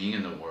from being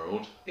in the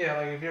world? Yeah,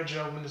 like if you're a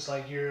Jehovah's Witness,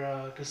 like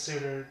you're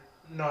considered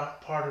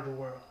not part of the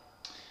world.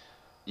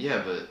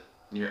 Yeah, but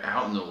you're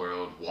out in the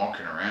world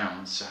walking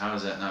around, so how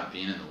is that not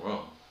being in the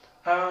world?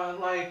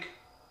 Like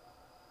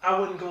I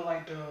wouldn't go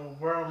like to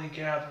worldly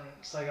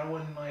gatherings. Like I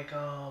wouldn't like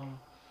Go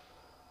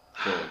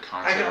to a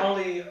concert?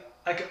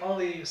 I could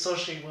only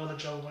associate with other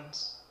Jehovah's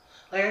Witnesses.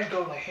 Like I'd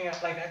go like hang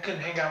out. Like I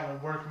couldn't hang out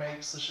with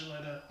workmates and shit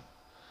like that.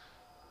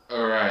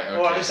 All right. Okay.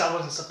 Or at least I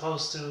wasn't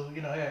supposed to.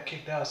 I got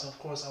kicked out, so of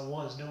course I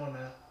was doing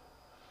that.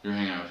 You're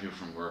hanging out with people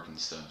from work and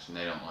stuff, and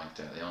they don't like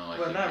that. They only like.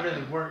 But you not hanging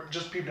really out. work.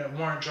 Just people that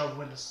weren't Jehovah's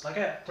Witnesses. Like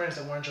I had friends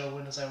that weren't Jehovah's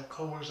Witnesses. I had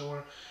coworkers that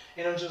were,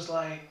 and it was just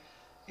like,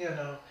 and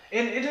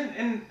it didn't.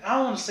 And I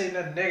don't want to say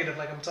nothing negative.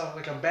 Like I'm talking,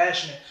 like I'm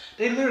bashing it.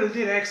 They literally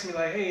did ask me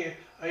like, hey,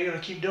 are you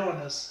gonna keep doing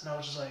this? And I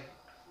was just like,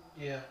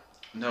 yeah.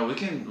 No, we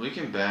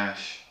can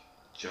bash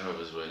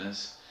Jehovah's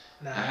Witness.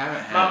 Nah, I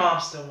haven't had. my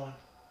mom's still one.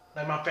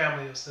 Like my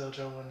family is still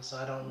Jehovah's Witness, so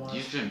I don't want.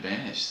 You've been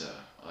banished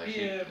though. Like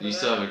Yeah, you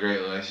still have a great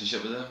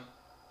relationship with them.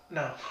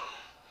 No.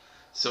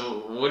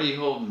 So what are you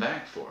holding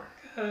back for?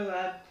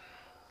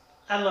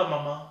 I love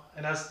my mom,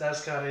 and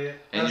that's kind of it.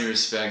 And you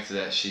respect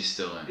that she's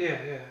still in.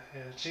 Yeah.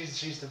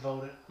 She's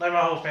devoted. Like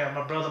my whole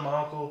family, my brother,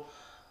 my uncle.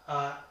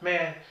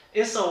 Man,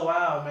 it's so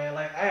wild, man.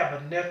 Like I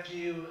have a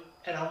nephew,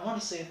 and I want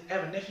to say I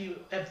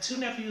have two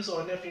nephews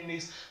or a nephew and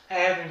niece. I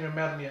haven't even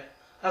met them yet.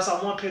 I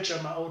saw one picture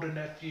of my older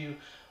nephew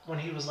when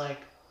he was like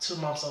 2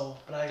 months old.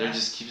 But They're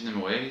just keeping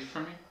them away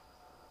from you.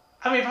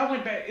 I mean, if I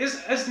went back, it's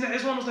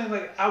one of those things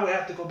like I would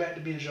have to go back to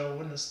be a Jehovah's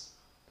Witness.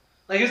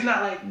 Like it's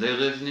not like They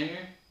live near you.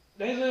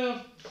 they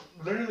live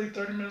literally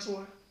 30 minutes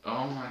away.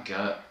 Oh my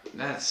god,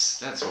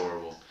 that's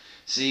horrible.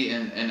 See,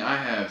 and I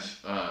have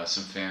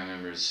some family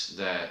members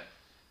that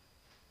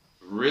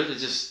really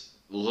just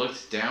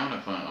looked down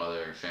upon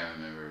other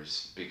family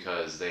members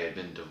because they had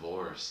been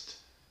divorced,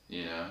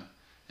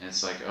 And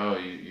it's like, oh,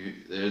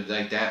 they're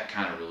like that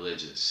kind of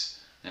religious,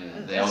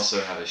 and they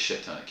also have a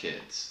shit ton of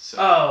kids. So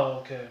Oh,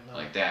 okay. No.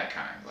 like that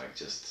kind, like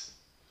just.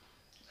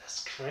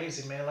 That's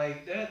crazy, man.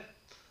 Like that.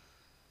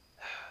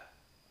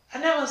 I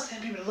never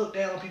understand people that look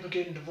down on people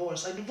getting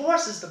divorced. Like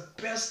divorce is the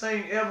best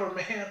thing ever,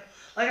 man.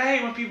 Like I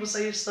hate when people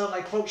say stuff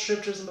like quote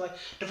scriptures and be like,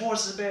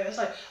 divorce is bad. It's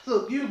like,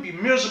 look, you can be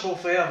miserable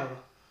forever,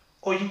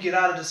 or you can get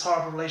out of this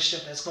horrible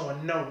relationship that's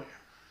going nowhere.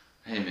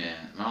 Hey man,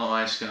 my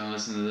wife's gonna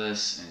listen to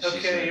this, and she's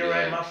Okay, gonna you're be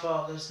right. like, My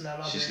fault. It's not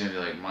my she's bad. gonna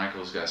be like,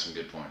 Michael's got some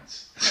good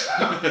points.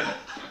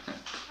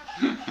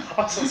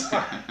 I'm so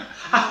sorry.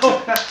 I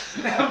hope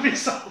that would be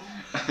so.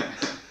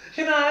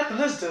 You know, I have to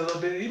listen to it a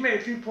little bit. He made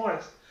a few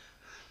points.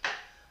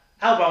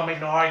 I won't make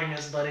no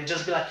arguments, but it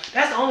just be like,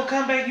 that's the only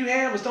comeback you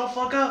had was don't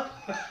fuck up.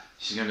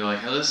 She's gonna be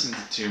like, I listened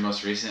to your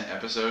most recent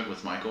episode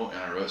with Michael, and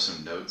I wrote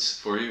some notes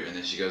for you, and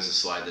then she goes to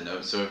slide the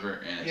notes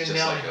over, and it's You're just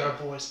nailing like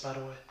her voice, by the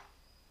way.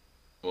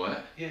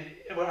 What? Yeah,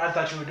 well, I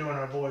thought you were doing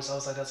her voice. I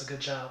was like, that's a good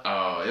job.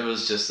 Oh, it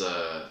was just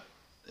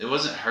it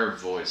wasn't her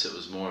voice. It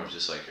was more of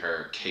just like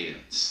her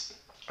cadence.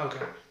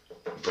 Okay.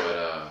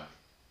 But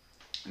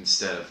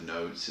instead of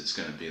notes, it's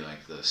gonna be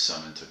like the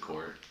summon to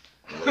court.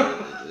 Or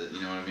whatever,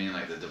 you know what I mean?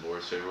 Like the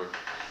divorce paperwork.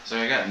 So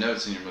I got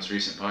notes in your most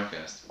recent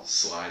podcast.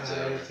 Slides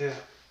over.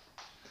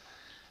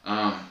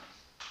 Yeah.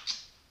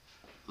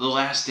 The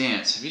Last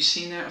Dance. Have you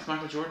seen that with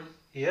Michael Jordan?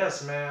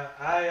 Yes, man.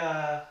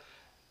 I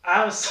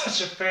was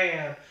such a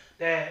fan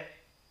that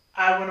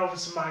I went over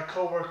to my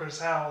coworker's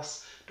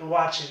house to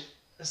watch it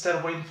instead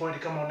of waiting for it to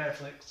come on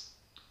Netflix.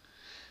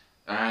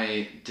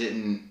 I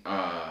didn't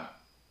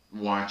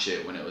watch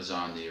it when it was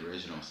on the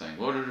original thing.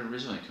 What did it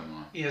originally come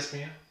on?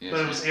 ESPN. ESPN. But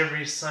it was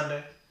every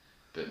Sunday.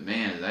 But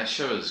man, that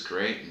show is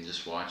great, and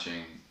just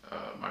watching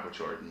Michael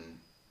Jordan.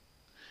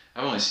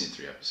 I've only seen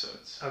 3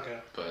 episodes. Okay.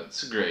 But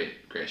it's a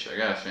great show. I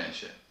gotta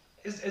finish it.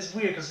 It's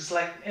weird because it's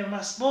like, am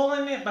I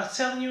spoiling it by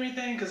telling you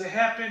anything? Because it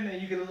happened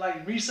and you can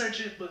like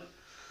research it, but.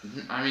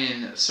 I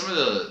mean, some of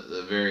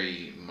the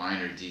very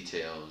minor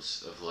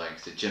details of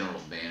like the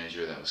general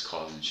manager that was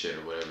causing shit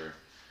or whatever,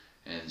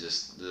 and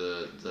just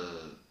the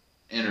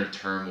inner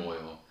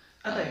turmoil.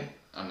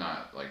 I'm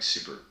not like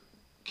super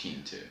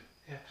keen to.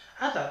 Yeah,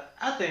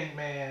 I think,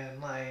 man,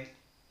 like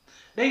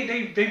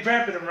they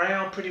wrap it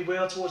around pretty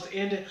well towards the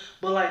ending,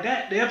 but like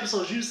the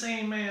episodes you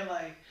seen, man,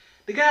 like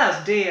the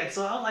guy's dead,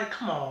 so I'm like,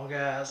 come on,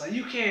 guys, like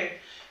you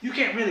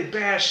can't really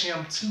bash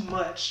him too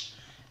much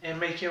and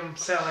make him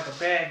sound like a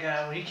bad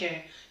guy when he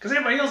can't, because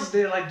everybody else is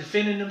there like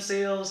defending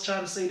themselves,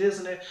 trying to say this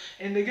and that,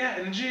 and the guy,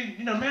 and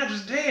the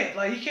manager's dead,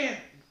 like he can't,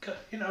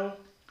 you know.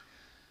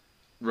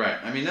 Right.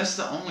 I mean, that's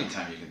the only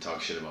time you can talk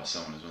shit about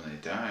someone is when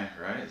they die,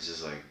 right? It's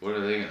just like, what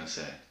are they gonna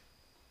say?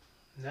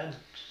 Then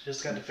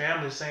just got the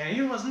family saying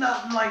he was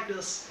nothing like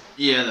this.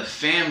 Yeah, the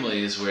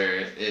family is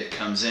where it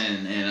comes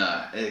in,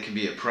 and it can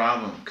be a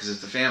problem because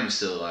if the family's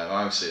still alive,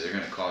 obviously they're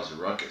gonna cause a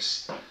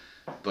ruckus.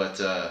 But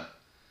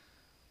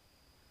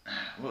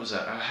what was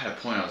that? I had a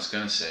point I was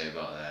gonna say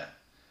about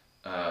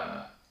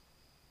that.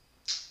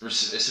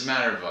 It's a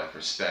matter of like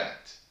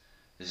respect.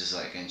 It's just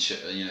like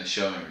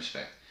showing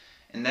respect,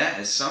 and that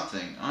is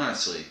something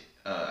honestly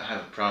I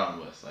have a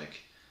problem with.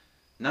 Like,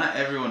 not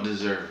everyone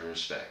deserves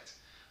respect.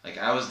 Like,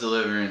 I was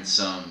delivering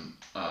some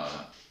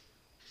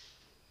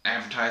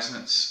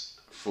advertisements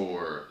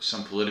for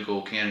some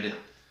political candidate,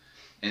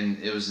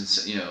 and it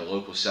was in, a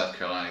local South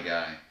Carolina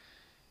guy,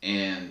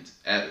 and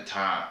at the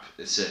top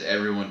it said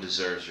everyone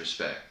deserves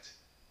respect.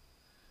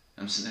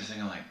 I'm sitting there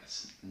thinking like,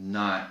 that's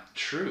not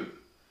true.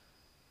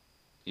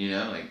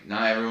 Like,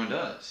 not everyone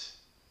does.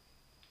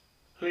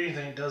 Who do you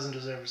think doesn't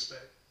deserve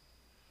respect?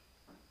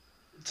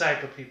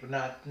 Type of people,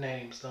 not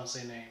names. Don't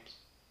say names.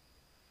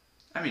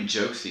 I mean,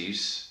 joke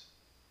thieves.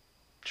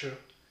 True.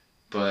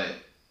 But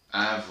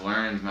I've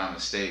learned my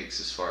mistakes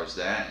as far as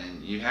that,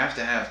 and you have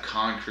to have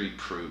concrete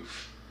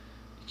proof.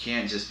 You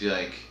can't just be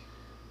like,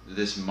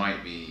 this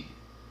might be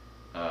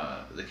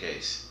the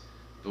case.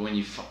 But when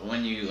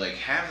you like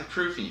have the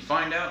proof and you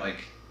find out,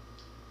 like,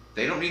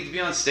 they don't need to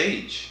be on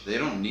stage. They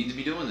don't need to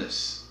be doing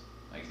this.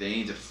 Like, they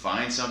need to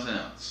find something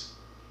else.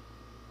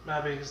 My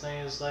biggest thing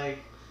is like,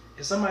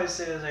 if somebody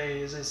says,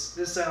 "Hey,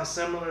 this sounds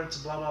similar to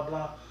blah blah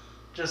blah,"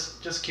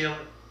 just kill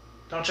it.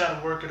 Don't try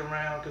to work it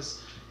around,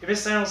 because if it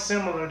sounds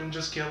similar, then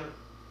just kill it.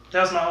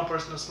 That's my own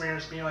personal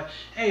experience, being like,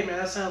 "Hey man,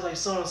 that sounds like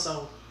so and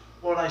so,"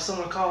 or like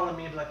someone calling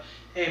me and be like,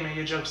 "Hey man,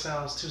 your joke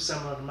sounds too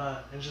similar to mine,"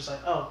 and it's just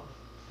like, oh,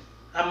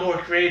 I'm more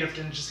creative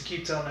than just to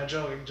keep telling that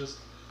joke and just.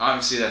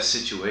 Obviously that's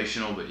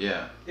situational, but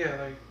yeah.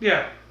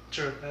 Yeah,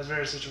 true. That's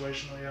very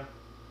situational, yeah.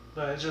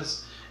 But it's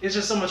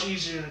just so much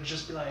easier to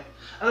just be like,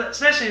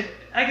 especially,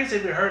 I guess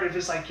if it hurt if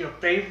it's like your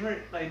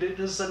favorite, like this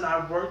is something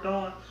I worked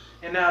on,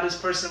 and now this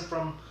person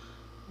from,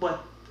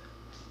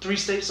 3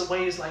 states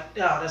away is like,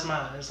 oh, that's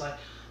mine. It's like,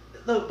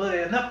 look, but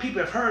enough people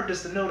have heard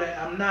this to know that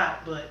I'm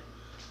not, but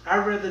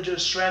I'd rather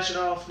just scratch it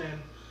off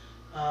than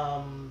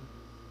have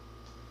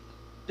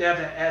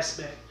that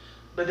aspect.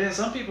 But then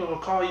some people will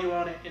call you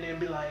on it and then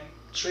be like,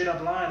 straight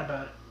up lying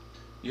about it.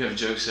 You have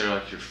jokes that are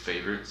like your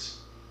favorites?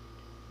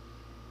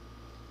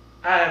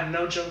 I have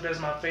no joke that's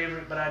my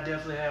favorite, but I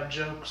definitely have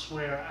jokes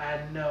where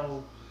I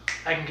know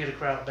I can get a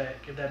crowd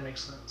back, if that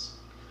makes sense.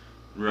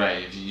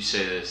 Right. If you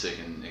say this, it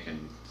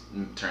can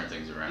turn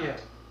things around. Yeah.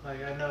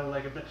 Like, I know,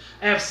 like,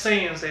 I have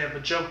sayings that if a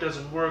joke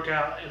doesn't work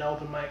out at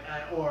open mic,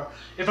 or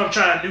if I'm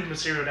trying new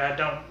material that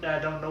I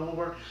don't know will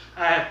work,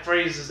 I have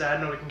phrases that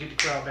I know that can get the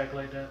crowd back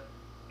like that.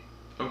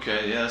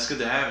 Okay, yeah, that's good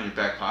to have in your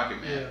back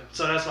pocket, man. Yeah.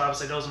 So that's why I would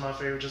say those are my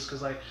favorite, just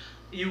because, like,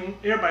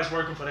 everybody's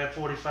working for that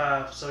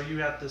 45, so you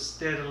have to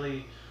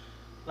steadily,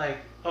 like,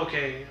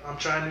 okay, I'm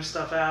trying new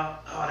stuff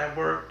out. Oh, that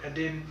worked. That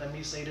didn't. Let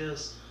me say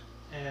this.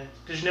 and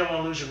because you never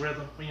want to lose your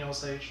rhythm when you're on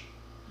stage.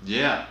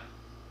 Yeah.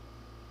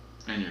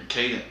 And your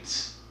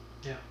cadence.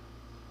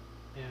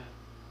 Yeah,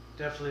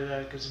 definitely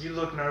that. Because if you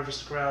look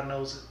nervous, the crowd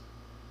knows it.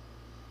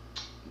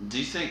 Do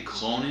you think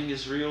cloning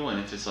is real, and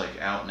if it's like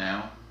out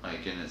now,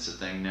 like, and it's a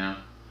thing now,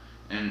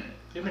 and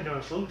They've been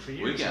doing food for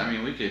years.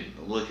 we could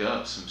look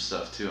up some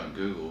stuff too on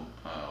Google,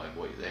 like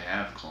what they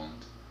have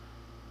cloned.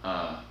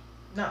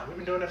 No, we've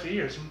been doing that for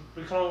years.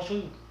 We clone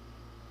food.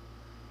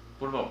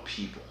 What about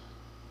people?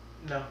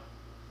 No.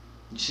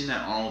 You seen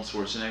that Arnold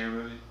Schwarzenegger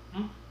movie?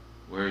 Hmm?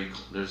 Where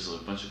there's a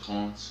bunch of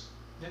clones.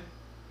 Yeah.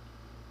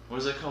 What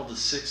is that called? The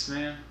Sixth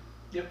Man?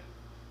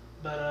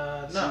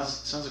 But no.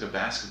 Sounds like a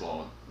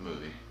basketball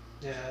movie.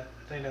 Yeah,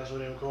 I think that's what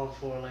they were going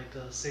for, like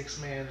the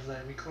 6 man is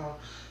like we clone.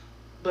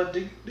 But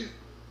to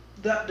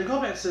go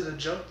back to the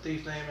joke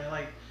thief thing, man,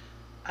 like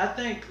I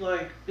think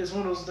like it's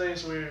one of those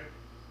things where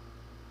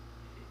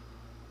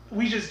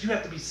you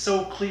have to be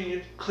so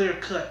clear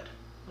cut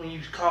when you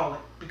call it,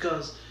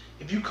 because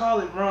if you call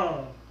it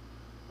wrong,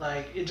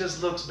 like it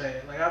just looks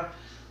bad. Like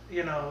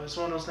it's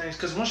one of those things,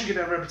 because once you get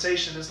that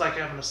reputation, it's like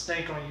having a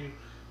stink on you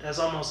that's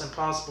almost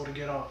impossible to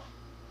get off.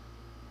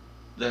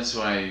 That's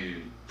why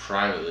you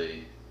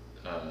privately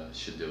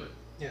should do it.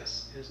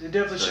 Yes, it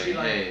definitely should be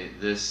like, hey,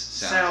 this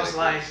sounds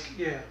like this.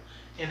 Yeah,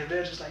 and if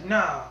they're just like,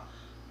 nah,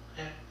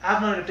 and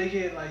I've learned if they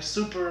get like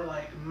super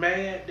like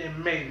mad,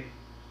 then maybe,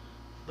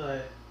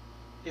 but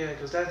yeah,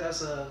 because that's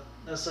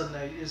something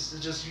that it's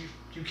just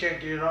you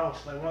can't get it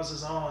off. Like once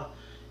it's on,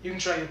 you can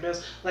try your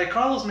best. Like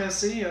Carlos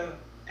Mencia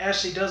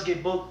actually does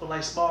get booked for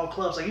like small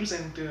clubs. Like he was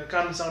in the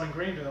Comedy Zone in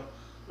Greenville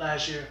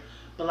last year,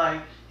 but like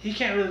he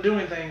can't really do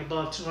anything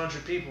above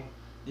 200 people.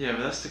 Yeah,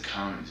 but that's the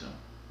Comedy Zone.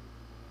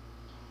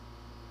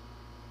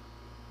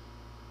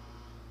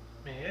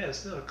 Man, yeah, it's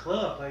still a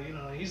club. Like,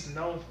 he's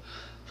known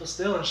for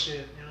stealing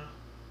shit,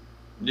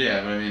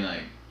 Yeah, but I mean,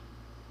 like,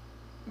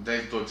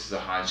 they've booked the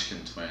Hodgkin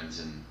twins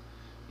and,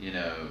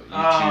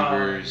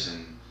 YouTubers yeah.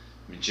 and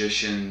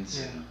magicians.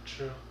 Yeah, and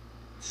true.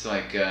 it's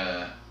like,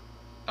 I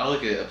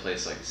look at a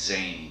place like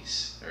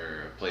Zany's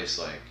or a place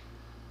like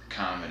the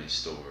Comedy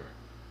Store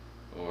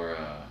or,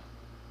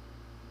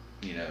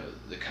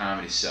 the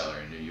Comedy Cellar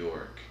in New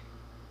York.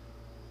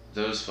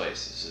 Those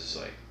places is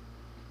like,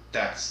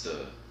 that's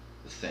the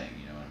thing,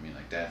 you know what I mean?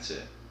 Like, that's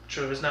it.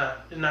 True. It's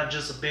not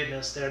just a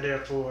business. They're there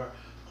for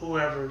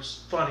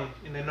whoever's funny,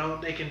 and they know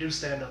they can do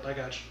stand up. I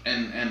got you.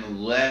 And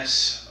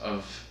less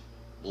of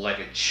like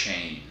a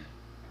chain.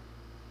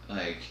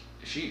 Like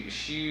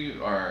if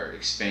you are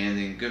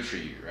expanding, good for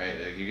you, right?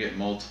 Like you get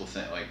multiple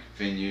like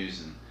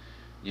venues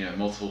and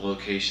multiple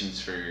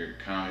locations for your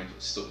comedy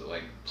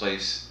like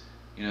place.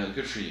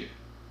 Good for you.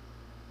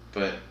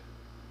 But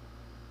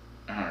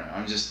I don't know.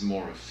 I'm just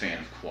more of a fan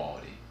of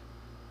quality.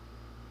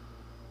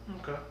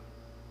 Okay.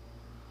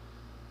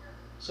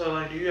 So,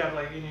 like, do you have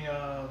like any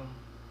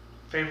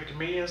favorite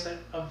comedians that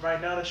of right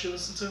now that you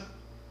listen to?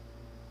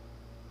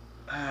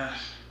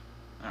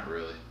 Not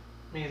really.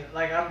 Me either.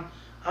 Like,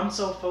 I'm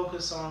so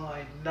focused on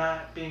like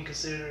not being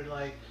considered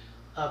like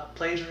a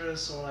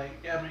plagiarist or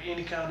like having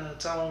any kind of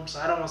tone, so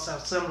I don't want to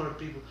sound similar to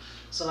people.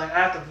 So like, I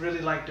have to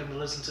really like them to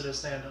listen to their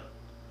stand up.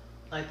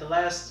 Like the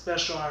last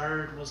special I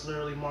heard was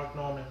literally Mark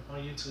Norman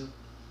on YouTube.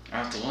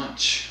 After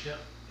lunch. Yep.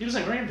 He was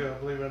in Greenville,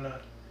 believe it or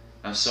not.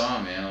 I saw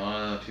him, man. A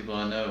lot of people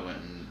I know went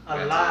and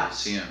got to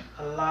see him.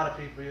 A lot of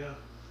people, yeah.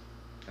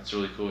 That's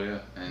really cool, yeah.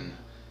 And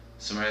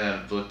somebody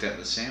that booked at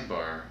the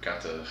Sandbar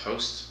got to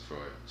host for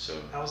it, so.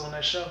 I was on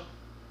that show.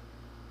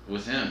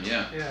 With him,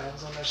 yeah. Yeah, I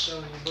was on that show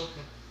and you booked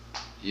me.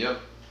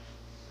 Yep.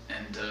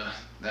 And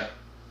that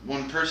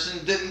one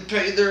person didn't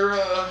pay their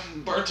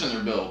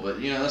bartender bill, but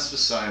that's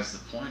besides the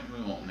point.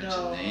 We won't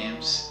mention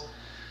names.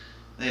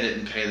 They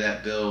didn't pay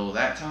that bill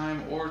that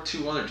time or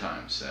 2 other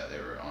times that they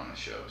were on a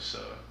show,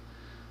 so.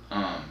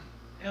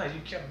 Yeah,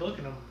 you kept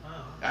booking them.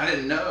 Wow. I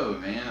didn't know,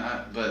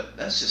 man. But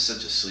that's just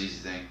such a sleazy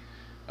thing.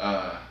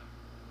 I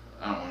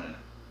don't want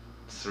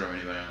to throw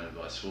anybody under the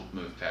bus. We'll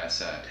move past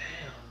that.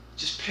 Damn.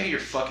 Just pay your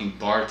fucking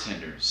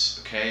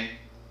bartenders, okay?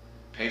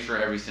 Pay for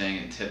everything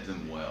and tip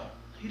them well.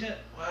 You did?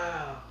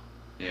 Wow.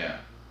 Yeah.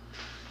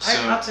 So,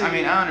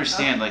 I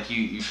understand, like,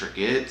 you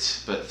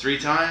forget, but 3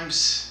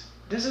 times?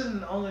 This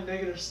isn't the only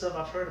negative stuff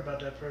I've heard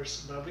about that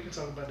person, but we can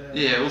talk about that.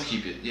 Yeah, we'll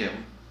keep it. Yeah,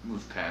 we'll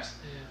move past.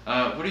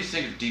 Yeah. What do you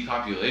think of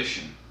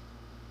depopulation?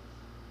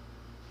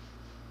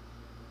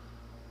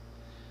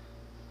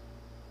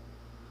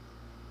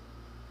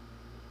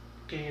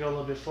 Can you go a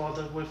little bit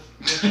farther with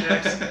your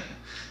accent?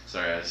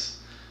 Sorry,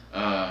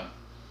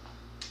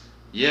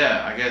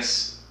 yeah, I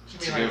guess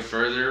to go like,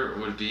 further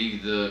would be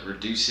the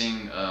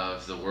reducing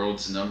of the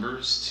world's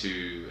numbers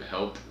to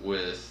help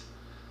with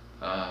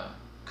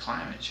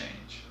climate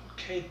change.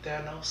 Okay,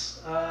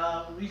 Thanos.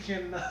 We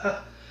can.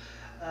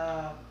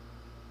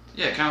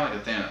 Yeah, kind of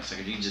like a Thanos.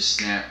 Like if you just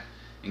snap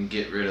and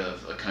get rid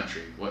of a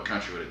country, what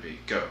country would it be?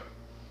 Go.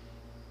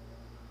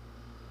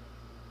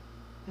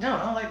 No,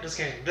 I don't like this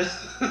game.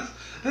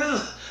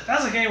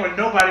 That's a game where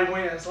nobody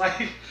wins.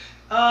 Like,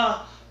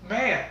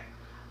 man.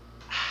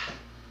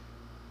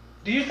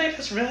 Do you think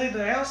that's really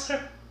the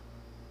answer?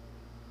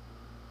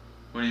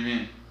 What do you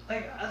mean?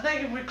 Like, I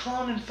think if we're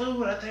cloning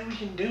food, I think we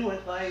can do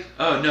it. Like,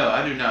 Oh no,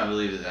 I do not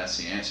believe that that's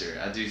the answer.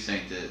 I do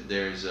think that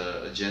there's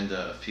a agenda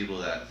of people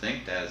that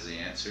think that is the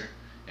answer,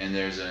 and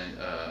there's an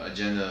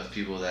agenda of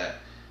people that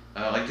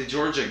like the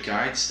Georgia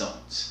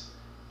Guidestones.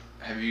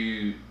 Have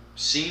you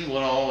seen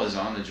what all is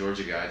on the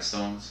Georgia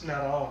Guidestones?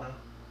 not all, no.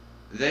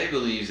 They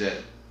believe that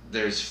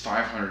there's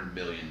 500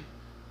 million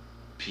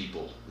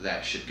people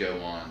that should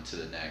go on to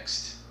the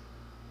next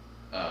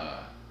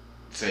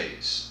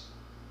phase.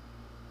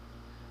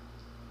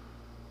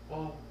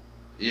 Well,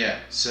 Yeah,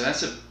 so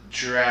that's a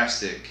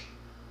drastic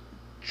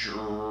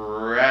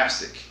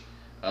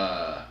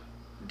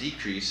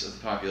decrease of the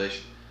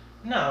population.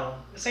 no.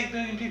 It's 8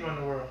 billion people in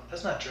the world.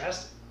 That's not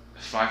drastic.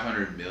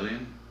 500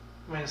 million?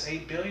 I mean, it's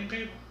 8 billion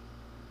people.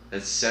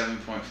 That's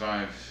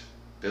 7.5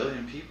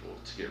 billion people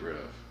to get rid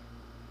of.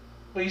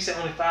 Well, you said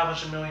only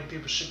 500 million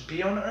people should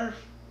be on the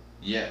earth?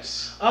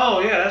 Yes.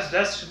 Oh, yeah,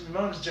 that's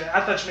humongous.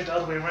 I thought you meant the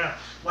other way around.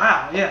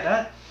 Wow, yeah,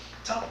 that,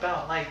 talk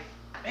about, like,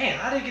 man,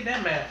 how did you get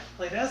that math?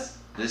 Like, that's,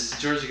 This is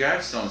the Georgia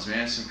Guidestones,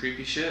 man. Some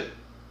creepy shit.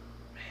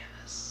 man,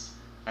 that's,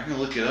 I can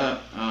look it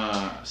up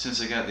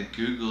since I got the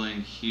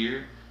Googling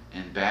here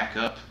and back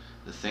up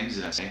the things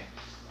that I say.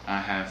 I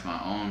have my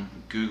own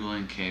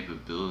Googling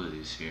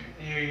capabilities here.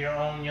 you're your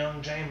own young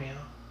Jamie,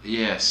 huh?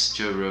 Yes,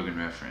 Joe Rogan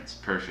reference.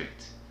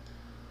 Perfect.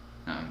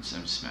 No, I'm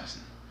just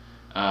messing.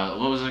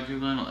 What was I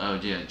Googling? Oh,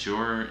 yeah,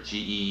 Georgia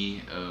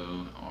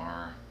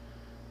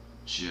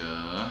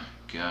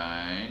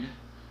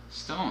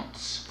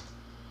Guidestones.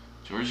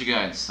 Georgia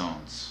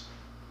Guidestones.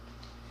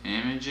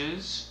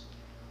 Images.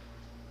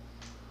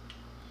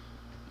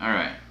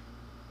 Alright.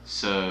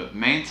 So,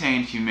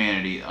 maintain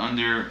humanity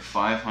under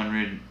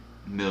 500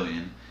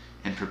 million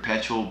in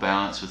perpetual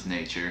balance with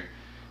nature.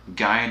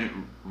 Guide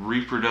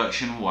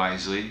reproduction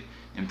wisely,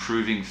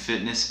 improving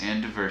fitness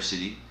and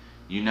diversity.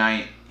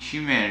 Unite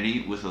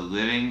humanity with a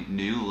living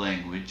new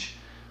language.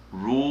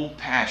 Rule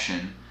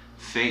passion,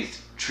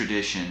 faith,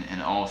 tradition,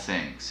 and all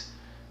things.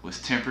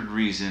 With tempered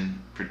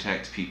reason,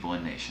 protect people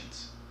and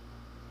nations.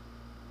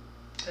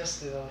 That's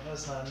still,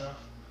 that's not enough.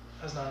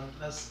 That's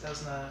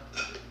not.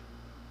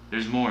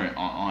 There's more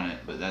on it,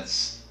 but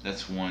that's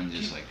one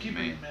just like keep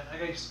main. reading, man. I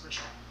got you some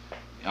ritual.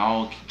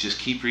 I'll just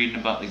keep reading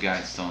about the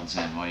Guidestones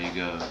then while you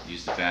go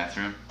use the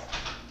bathroom.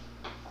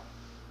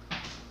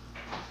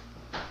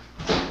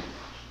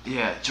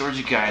 Yeah,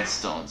 Georgia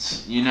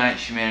Guidestones. Unite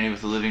humanity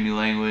with a living new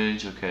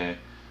language. Okay.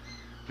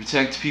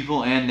 Protect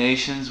people and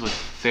nations with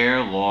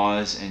fair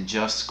laws and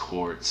just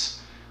courts.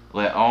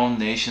 Let all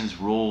nations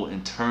rule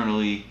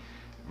internally,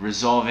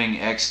 resolving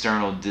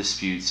external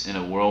disputes in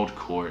a world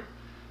court.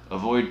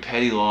 Avoid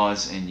petty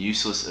laws and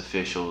useless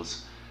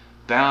officials.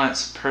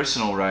 Balance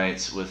personal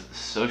rights with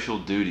social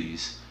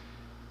duties.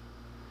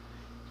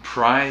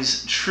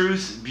 Prize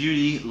truth,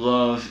 beauty,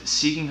 love,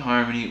 seeking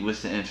harmony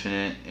with the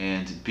infinite,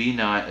 and be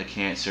not a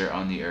cancer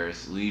on the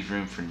earth. Leave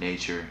room for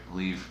nature.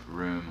 Leave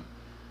room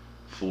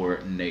for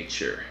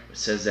nature. It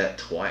says that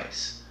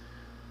twice.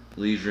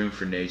 Leave room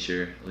for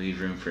nature. Leave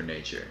room for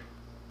nature.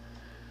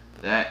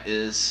 That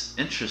is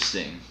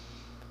interesting.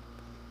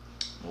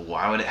 Well,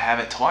 why would it have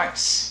it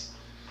twice?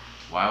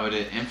 Why would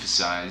it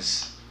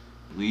emphasize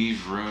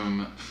leave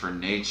room for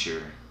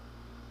nature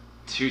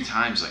 2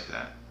 times like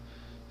that?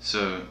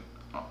 So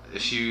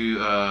if you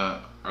are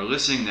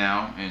listening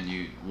now and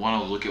you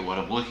want to look at what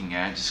I'm looking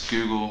at, just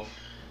Google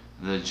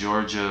the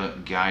Georgia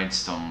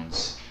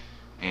Guidestones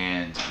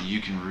and you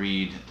can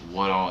read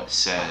what all it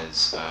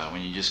says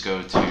when you just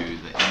go to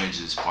the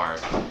images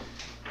part.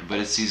 But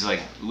it's these,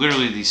 like,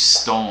 literally these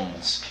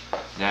stones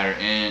that are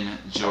in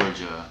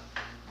Georgia.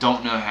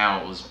 Don't know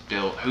how it was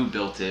built, who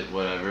built it,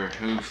 whatever,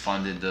 who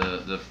funded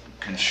the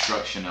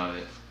construction of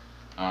it.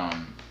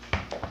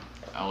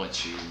 I'll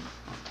let you.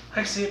 I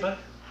can see it, bud.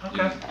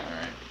 Okay.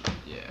 Alright,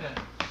 yeah.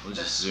 We'll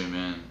just zoom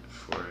in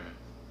for it.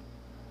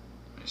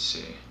 Let me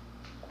see.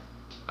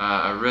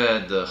 I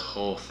read the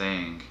whole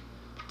thing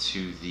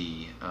to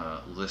the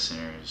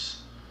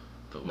listeners,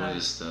 but what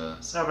is the...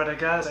 Sorry about that,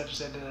 guys. I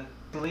just had to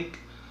bleak.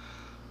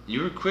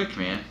 You were quick,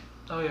 man.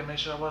 Oh, yeah, make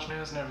sure I wash my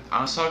hands and everything.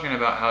 I was talking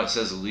about how it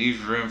says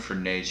leave room for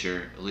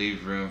nature,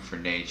 leave room for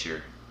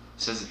nature.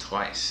 It says it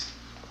twice.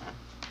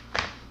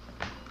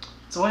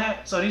 So what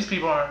happened? So these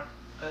people aren't,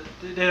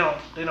 they don't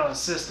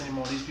exist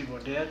anymore. These people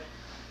are dead?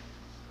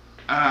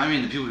 I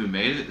mean, the people who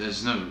made it,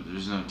 there's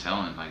no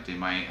telling. Like, they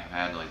might have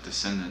had, like,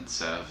 descendants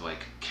that have,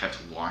 like, kept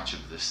watch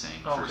of this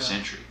thing for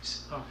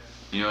centuries. Okay.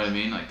 You know what I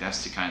mean? Like,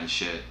 that's the kind of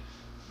shit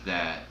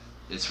that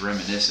it's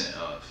reminiscent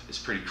of. It's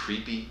pretty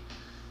creepy.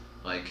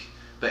 Like,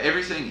 but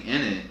everything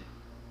in it,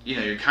 you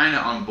know, you're kind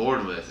of on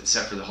board with,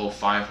 except for the whole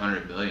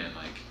 500 billion.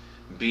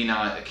 Like, be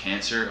not a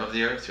cancer of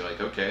the earth. You're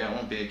like, okay, I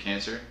won't be a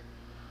cancer.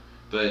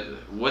 But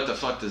what the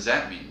fuck does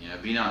that mean? You know,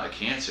 be not a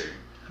cancer.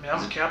 I mean,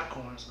 I'm a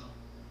Capricorn, so.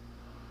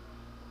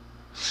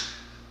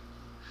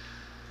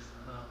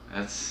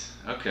 That's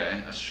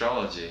okay.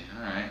 Astrology.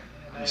 All right.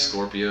 Yeah, I'm a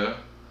Scorpio.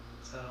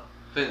 So.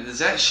 But is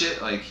that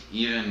shit like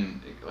even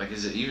like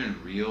is it even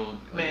real?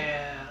 Like,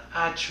 Man,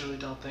 I truly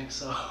don't think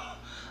so.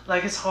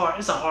 Like, it's hard.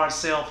 It's a hard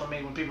sell for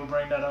me when people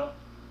bring that up.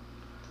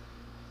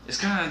 it's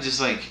kind of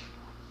just like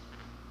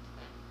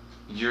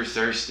you're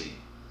thirsty.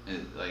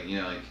 Like, you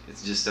know, like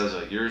it just does,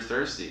 like, you're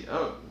thirsty.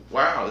 Oh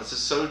wow, this is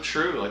so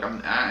true. Like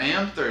I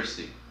am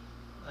thirsty.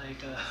 Like,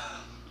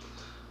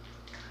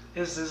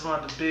 this is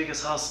one of the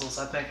biggest hustles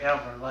I think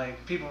ever.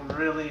 Like, people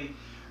really,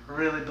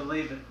 really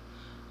believe it.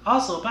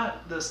 Also,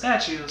 about the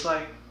statues,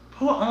 like,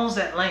 who owns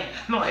that land?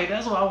 Like,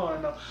 that's what I want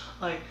to know.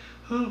 Like,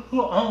 who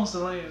owns the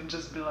land? And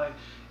just be like,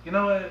 you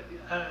know what?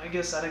 I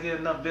guess I didn't get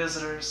enough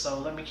visitors, so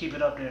let me keep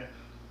it up there.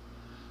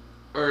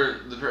 Or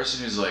the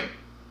person who's like,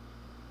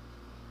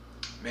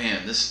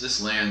 man,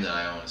 this land that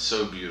I own is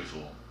so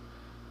beautiful.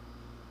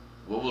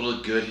 What would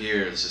look good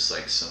here is just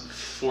like some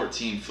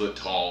 14-foot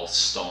tall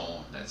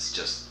stone that's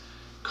just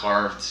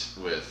carved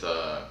with,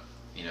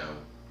 you know,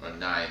 a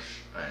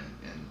knife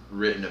and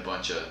written a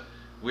bunch of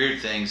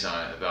weird things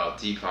on it about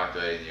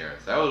depopulating the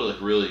earth. That would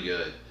look really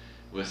good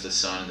with the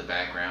sun in the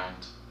background.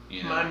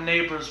 You know, My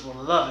neighbors will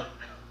love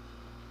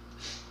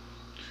it.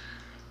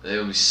 they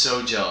would be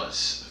so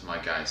jealous of my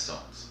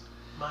guidestones.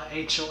 My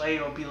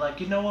HOA will be like,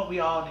 you know what? We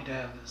all need to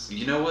have this.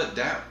 You know what?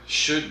 That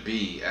should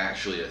be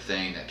actually a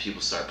thing that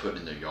people start putting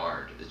in their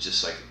yard. It's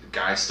just like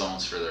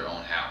guidestones for their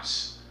own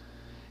house.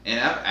 And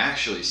I've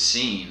actually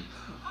seen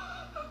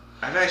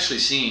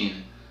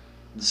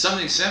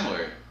something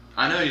similar.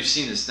 I know you've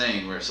seen this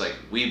thing where it's like,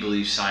 we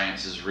believe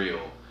science is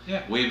real.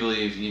 Yeah. We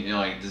believe, you know,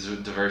 like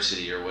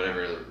diversity or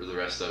whatever the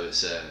rest of it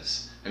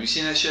says. Have you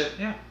seen that shit?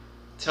 Yeah.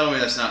 Tell me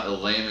that's not the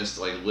lamest,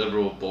 like,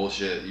 liberal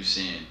bullshit you've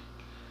seen.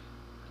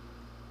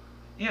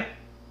 Yeah.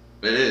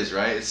 It is,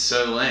 right? It's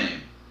so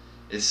lame.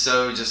 It's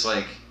so just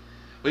like,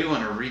 we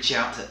want to reach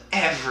out to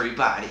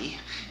everybody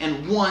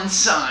and one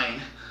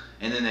sign.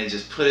 And then they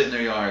just put it in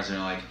their yards and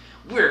they're like,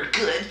 we're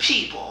good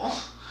people.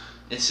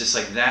 It's just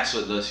like, that's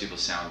what those people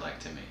sound like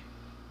to me.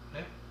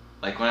 Yeah.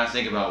 Like, when I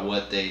think about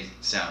what they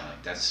sound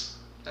like, that's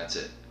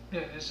it.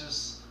 Yeah, it's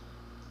just,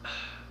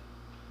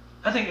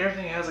 I think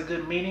everything has a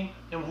good meaning,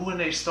 and when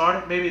they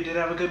started, maybe it did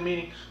have a good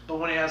meaning, but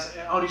when it has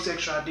all these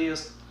extra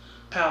ideas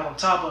piled on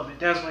top of it,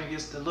 that's when it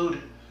gets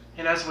diluted,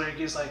 and that's when it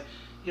gets like,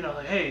 you know,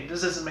 like, hey,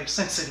 this doesn't make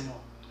sense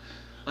anymore.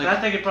 Like, But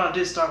I think it probably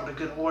did start with a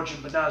good origin,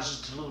 but now it's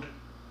just diluted.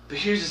 But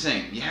here's the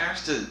thing, you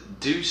have to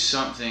do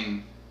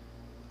something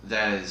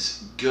that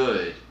is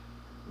good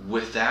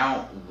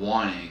without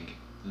wanting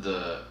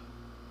the,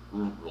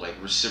 like,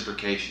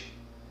 reciprocation.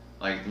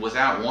 Like,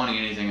 without wanting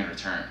anything in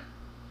return.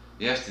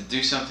 You have to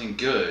do something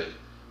good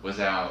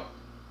without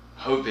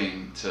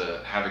hoping to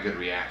have a good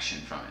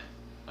reaction from it.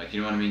 Like, you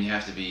know what I mean? You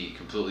have to be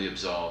completely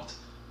absolved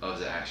of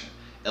the action.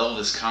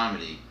 Elvis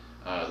Comedy,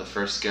 the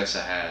first guest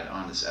I had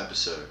on this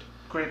episode,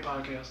 Great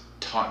podcast.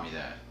 taught me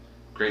that.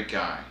 Great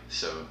guy.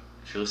 So,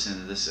 if you're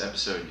listening to this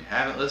episode and you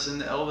haven't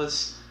listened to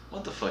Elvis,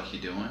 what the fuck you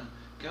doing?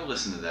 Go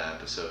listen to that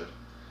episode.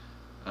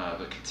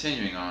 But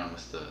continuing on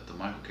with the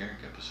Michael Garrick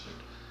episode,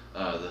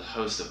 the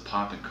host of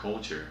Pop and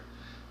Culture,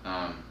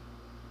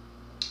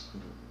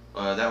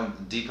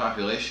 that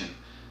depopulation,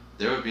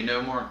 there would be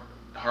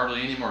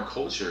hardly any more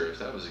culture if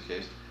that was the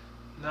case.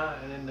 No,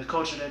 and then the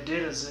cultures that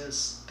did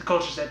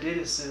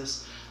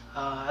exist,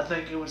 I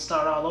think it would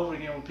start all over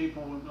again where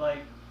people would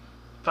like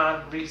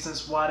find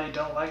reasons why they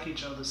don't like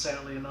each other,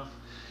 sadly enough.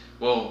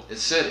 Well, it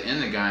said in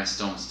the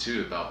Guidestones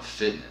too about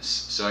fitness.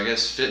 So I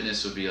guess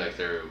fitness would be like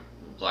their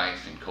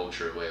life and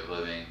culture, way of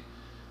living,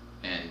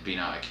 and be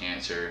not a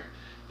cancer.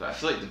 But I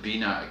feel like the be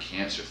not a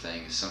cancer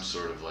thing is some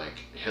sort of like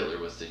Hitler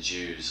with the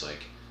Jews,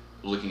 like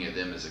looking at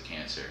them as a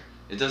cancer.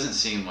 It doesn't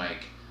seem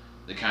like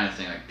the kind of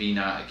thing like be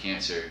not a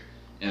cancer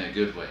in a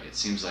good way. It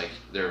seems like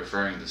they're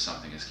referring to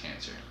something as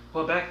cancer.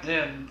 Well, back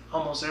then,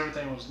 almost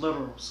everything was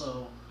literal,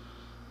 so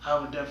I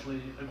would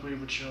definitely agree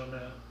with you on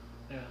that.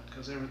 Yeah,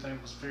 because everything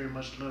was very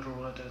much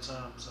literal at that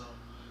time. So,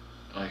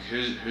 Like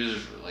who's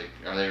like,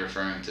 are they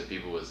referring to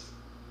people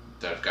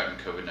that have gotten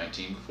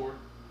COVID-19 before?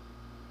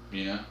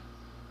 You know,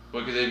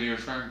 what could they be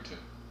referring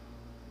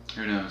to?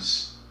 Who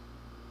knows?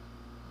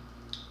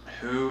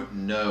 Who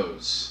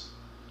knows?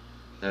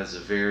 That is a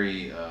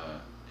very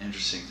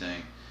interesting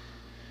thing.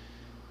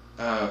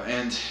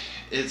 And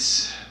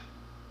it's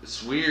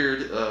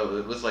weird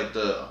with like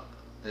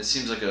it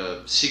seems like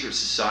a secret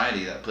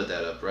society that put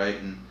that up, right?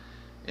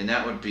 And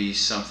that would be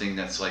something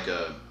that's like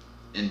a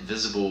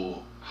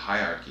invisible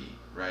hierarchy,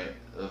 right?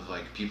 Of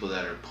like people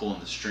that are pulling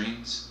the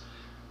strings.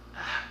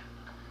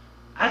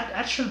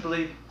 I truly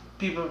believe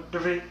people,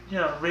 the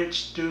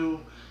rich do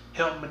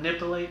help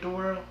manipulate the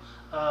world.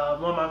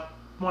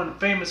 One of the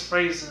famous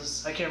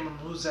phrases, I can't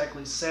remember who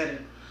exactly said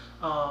it.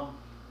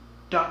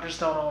 Doctors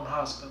don't own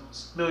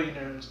hospitals.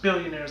 Billionaires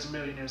and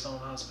millionaires own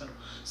hospitals.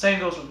 Same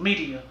goes with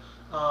media.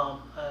 A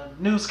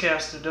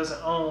newscaster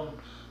doesn't own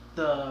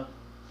the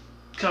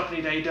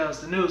company that he does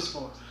the news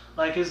for.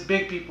 Like, it's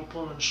big people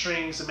pulling the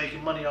strings and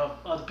making money off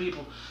other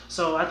people.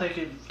 So I think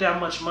if that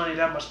much money,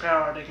 that much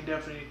power, they can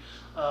definitely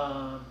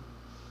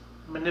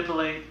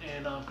manipulate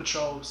and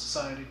control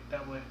society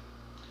that way.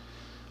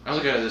 I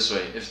look at it this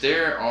way: if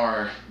there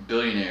are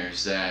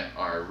billionaires that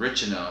are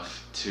rich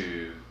enough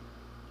to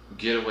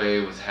get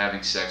away with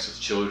having sex with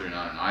children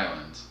on an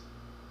island,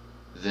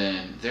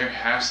 then there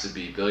has to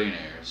be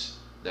billionaires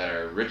that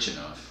are rich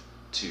enough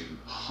to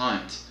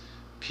hunt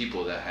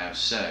people that have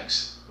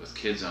sex with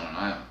kids on an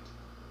island.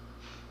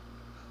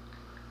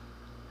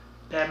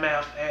 That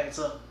math adds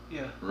up.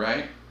 Yeah.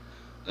 Right?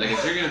 Like,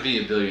 if you're gonna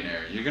be a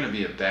billionaire, you're gonna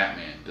be a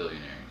Batman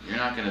billionaire. You're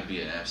not gonna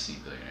be an Epstein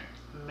billionaire.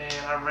 Man,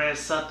 I read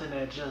something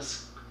that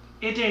just,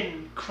 it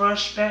didn't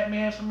crush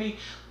Batman for me,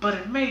 but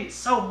it made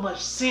so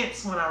much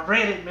sense when I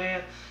read it,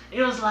 man.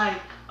 It was like,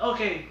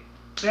 okay,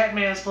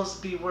 Batman's supposed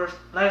to be worth,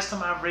 last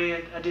time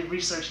I did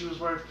research, he was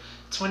worth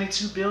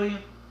 22 billion.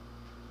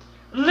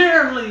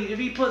 Literally, if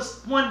he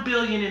puts 1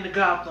 billion into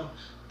Gotham,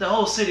 the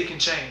whole city can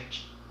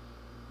change.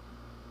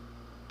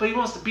 But he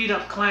wants to beat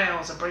up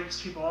clowns and break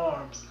people's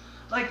arms.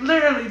 Like,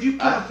 literally, if you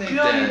put I $1 think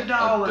billion that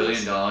 $1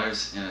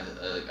 billion,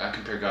 and I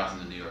compare Gotham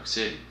to New York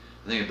City.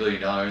 I think $1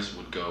 billion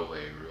would go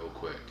away real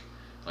quick.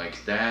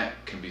 Like,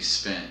 that can be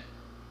spent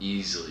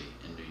easily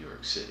in New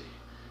York City.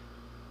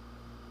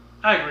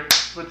 I agree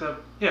with the,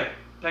 yeah,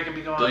 that can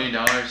be going. $1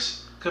 billion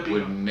Could be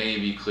would going.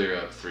 maybe clear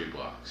up 3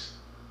 blocks.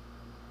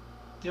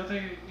 You don't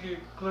think you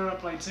could clear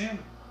up like 10?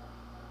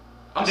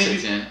 I'll But then say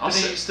you- 10. but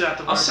then you still have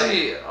to I'll worry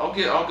say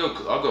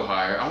I'll go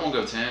higher. I won't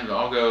go 10, but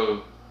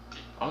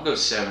I'll go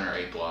 7 or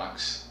 8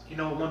 blocks. You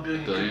know what 1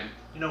 billion? Billion? Could,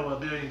 you know what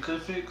 1 billion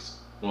could fix?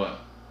 What?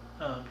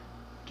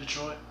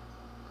 Detroit.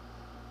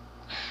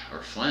 Or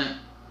Flint.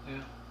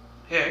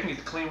 Yeah, you can get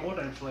the clean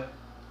water in Flint.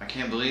 I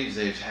can't believe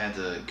they've had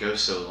to go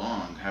so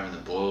long having to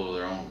boil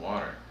their own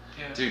water.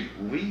 Yeah.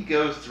 Dude, we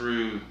go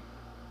through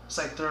It's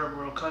like third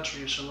world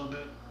country-ish a little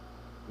bit.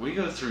 we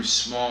go through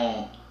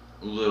small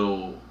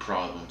little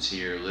problems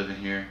here, living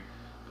here,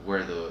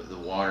 where the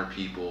water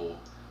people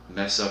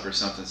mess up or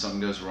something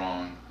goes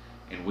wrong,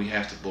 and we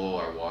have to boil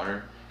our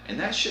water, and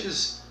that shit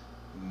is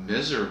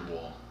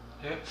miserable.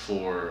 Yeah.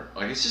 For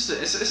like, it's just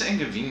it's an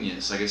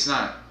inconvenience. Like, it's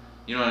not,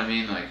 you know what I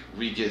mean? Like,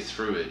 we get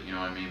through it, you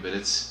know what I mean? But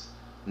it's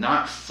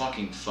not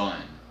fucking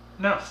fun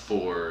No.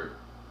 for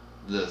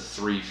the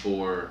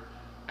 3-4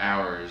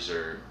 hours,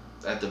 or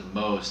at the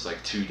most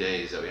like 2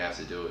 days that we have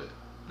to do it.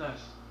 Nice.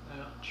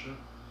 Yeah, true.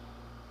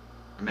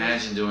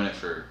 Imagine doing it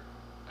for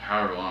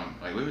however long.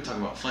 Like, we've been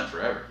talking about Flint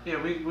forever.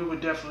 Yeah, we would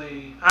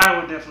definitely, I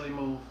would definitely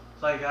move.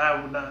 Like,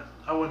 I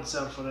wouldn't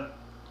settle for that.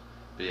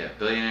 But yeah,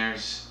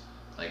 billionaires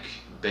like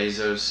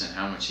Bezos and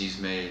how much he's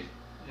made.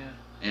 Yeah.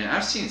 And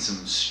I've seen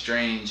some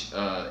strange,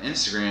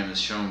 Instagram has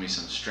shown me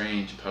some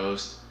strange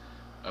posts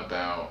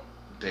about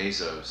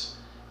Bezos,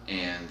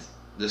 and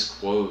this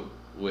quote,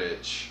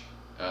 which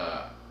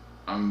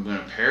I'm going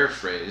to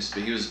paraphrase,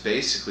 but he was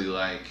basically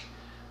like,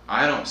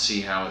 I don't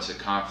see how it's a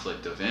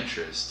conflict of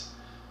interest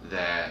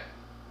that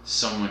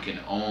someone can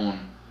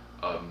own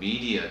a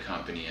media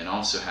company and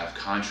also have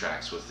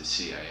contracts with the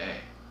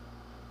CIA.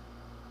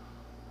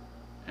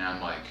 And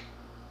I'm like,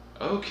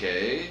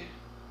 okay,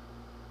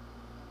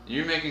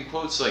 you're making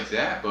quotes like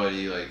that,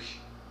 buddy. Like,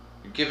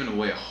 you're giving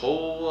away a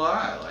whole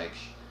lot. Like,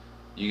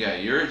 you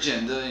got your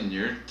agenda and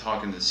you're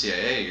talking to the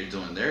CIA, you're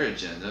doing their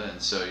agenda,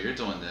 and so you're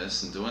doing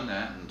this and doing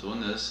that and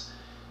doing this.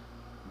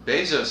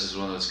 Bezos is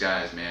one of those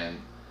guys, man,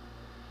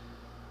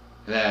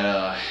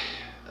 that,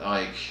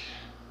 like,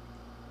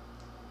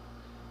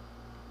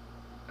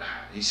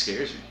 he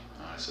scares me,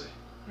 honestly.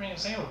 I mean,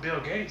 same with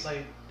Bill Gates.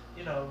 Like,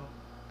 you know,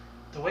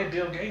 the way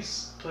Bill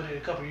Gates put it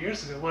a couple of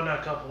years ago, well, not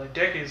a couple, like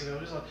decades ago,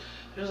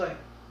 it was like,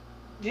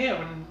 yeah,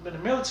 when the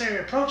military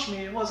approached me,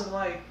 it wasn't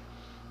like,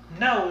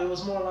 no, it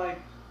was more like,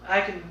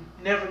 I can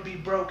never be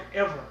broke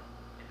ever.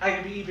 I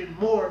can be even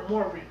more and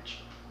more rich.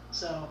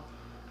 So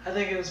I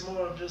think it's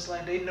more of just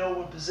like, they know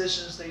what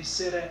positions they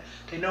sit at,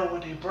 they know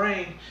what they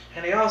bring,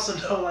 and they also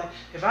know, like,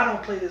 if I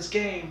don't play this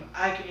game,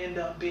 I can end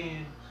up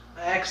being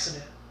an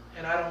accident,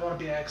 and I don't want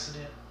to be an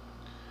accident.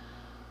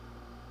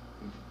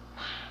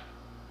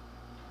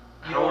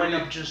 You don't end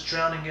up just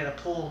drowning in a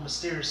pool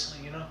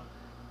mysteriously, you know?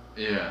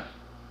 Yeah,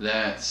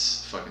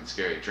 that's fucking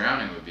scary.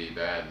 Drowning would be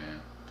bad, man.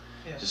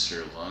 Yeah. Just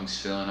your lungs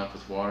filling up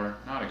with water,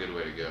 not a good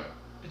way to go.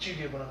 But you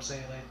get what I'm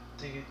saying, like,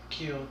 they get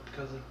killed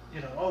because of,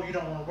 you know, oh, you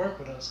don't want to work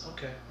with us,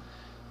 okay.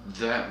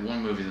 That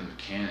one movie, The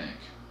Mechanic,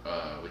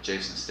 with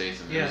Jason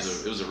Statham,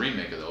 Yes. it was a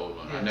remake of the old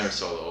one. I Yes. never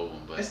saw the old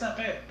one, but It's not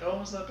bad, the old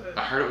one's not bad.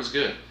 I heard it was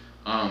good.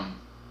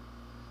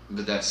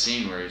 But that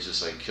scene where he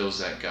just like kills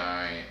that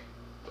guy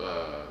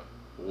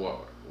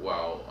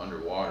while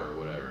underwater or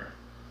whatever,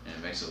 and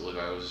it makes it look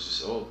like it was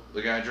just, oh,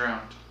 the guy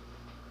drowned.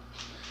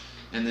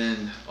 And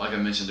then, like I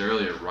mentioned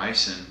earlier,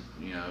 Ryson,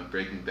 you know,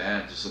 Breaking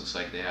Bad, just looks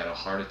like they had a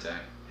heart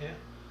attack. Yeah.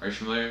 Are you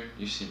familiar?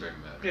 You've seen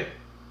Breaking Bad. Yeah.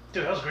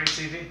 Dude, that was great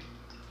TV.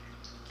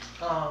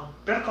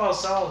 Better Call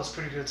Saul is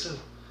pretty good too.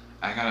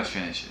 I gotta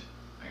finish it.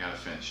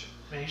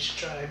 Man, you should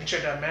try it. Have you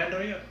checked out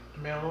Mando yet? The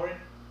Mandalorian?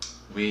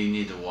 We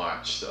need to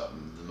watch the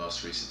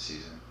most recent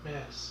season.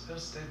 Yes.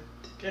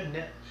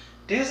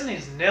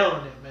 Disney's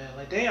nailing it, man.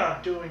 Like, they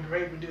are doing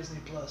great with Disney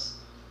Plus.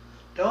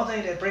 The only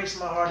thing that breaks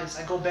my heart is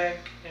I go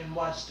back and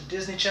watch the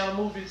Disney Channel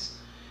movies,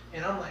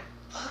 and I'm like,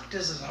 fuck,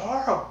 this is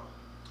horrible.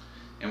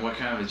 And what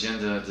kind of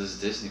agenda does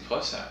Disney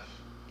Plus have?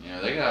 You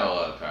know, they got a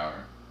lot of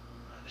power.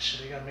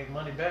 Shit, they gotta make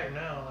money back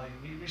now. Like,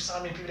 you saw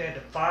how many people they had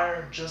to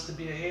fire just to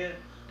be ahead?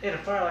 They had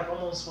to fire like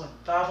almost,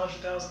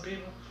 500,000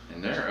 people?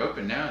 And they're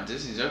open now.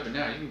 Disney's open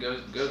now. You can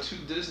go to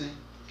Disney.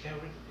 Can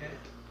we? Yeah.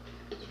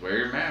 Just wear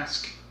your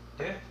mask.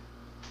 Yeah.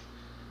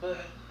 But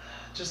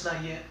just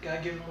not yet.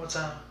 Gotta give it more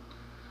time.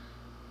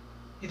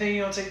 You think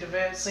you're gonna take the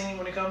vaccine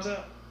when it comes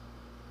out?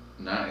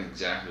 Not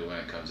exactly when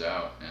it comes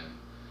out. And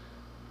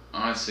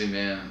honestly,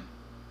 man,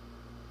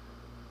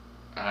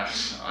 I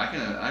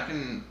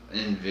can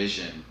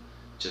envision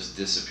just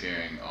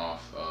disappearing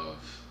off of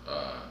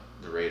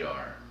the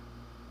radar.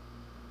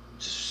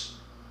 Just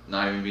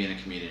not even being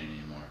a comedian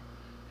anymore.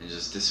 And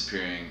just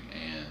disappearing,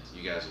 and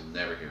you guys will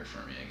never hear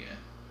from me again.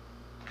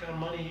 What kind of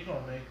money you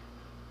gonna make?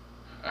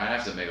 I'd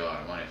have to make a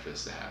lot of money for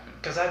this to happen.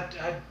 Cause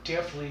I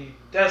definitely,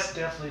 that's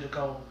definitely the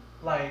goal.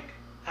 Like,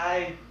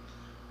 I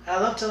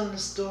love telling the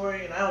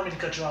story, and I don't mean to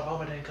cut you off. I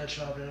hope I didn't cut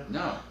you off there.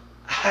 No.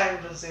 I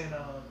was in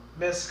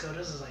Mexico.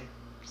 This is like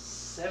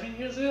 7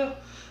 years ago.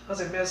 I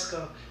was in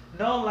Mexico.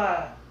 No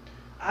lie,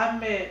 I'm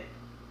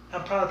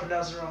probably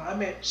pronouncing it wrong. I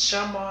met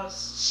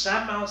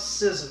Shamas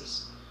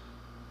Scissors.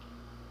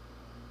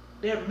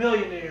 They're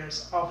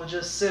millionaires off of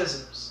just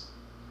scissors.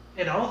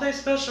 And the only thing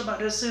special about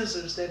their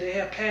scissors that they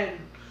have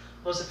patent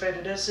was the fact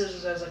that their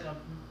scissors has like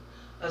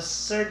a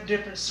certain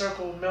different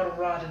circle metal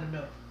rod in the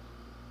middle.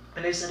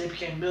 And they said they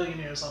became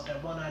millionaires off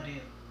that one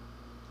idea.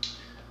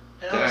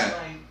 And I was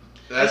like,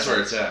 that's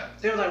where it's at.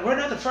 they were like, we're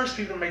not the first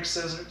people to make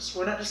scissors.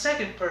 We're not the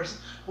second person.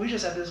 We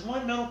just have this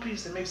one metal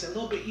piece that makes it a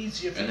little bit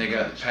easier for And you they to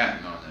got cut. the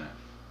patent on that.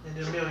 And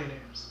they're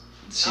millionaires.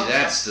 See,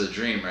 that's the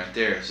dream right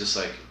there. It's just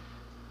like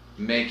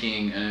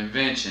making an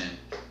invention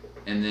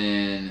and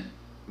then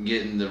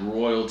getting the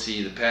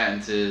royalty, the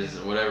patents,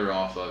 or whatever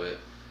off of it.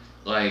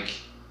 Like,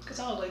 Because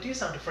I was like,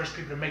 these aren't the first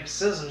people to make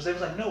scissors. They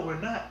was like, no, we're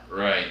not.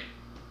 right.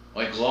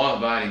 Like Law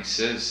Abiding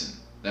Citizen,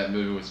 that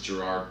movie with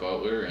Gerard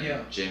Butler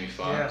and Jamie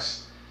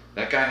Foxx.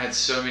 That guy had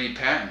so many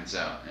patents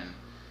out, and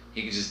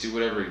he could just do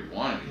whatever he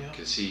wanted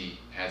because he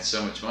had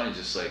so much money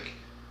just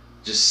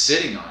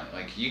sitting on it.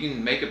 Like, you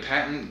can make a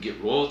patent,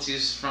 get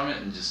royalties from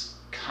it, and just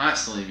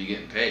constantly be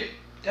getting paid.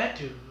 That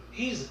dude,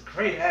 he's a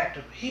great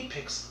actor, but he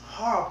picks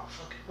horrible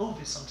fucking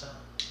movies sometimes.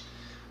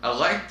 I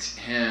liked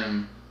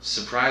him,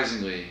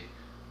 surprisingly,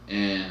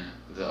 in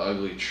The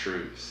Ugly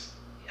Truth.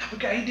 I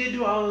forgot, he did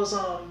do all those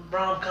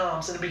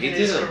rom-coms in the He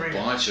beginning of did his a career.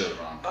 bunch of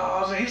rom-coms.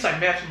 Oh, man, he was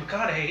like Matthew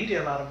McConaughey. He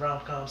did a lot of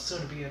rom-coms too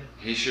in the beginning.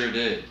 He sure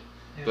did.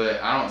 Yeah.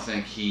 But I don't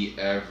think he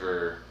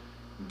ever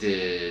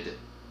did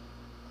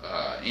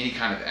any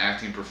kind of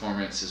acting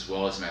performance as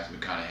well as Matthew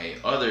McConaughey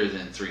other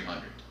than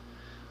 300.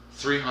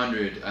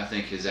 300, I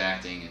think his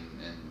acting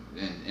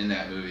and in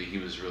that movie, he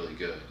was really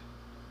good.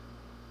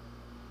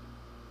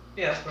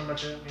 Yeah, that's pretty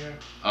much it.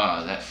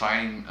 Yeah. That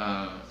fighting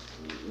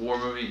war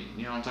movie,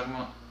 you know what I'm talking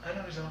about? I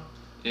know he's on.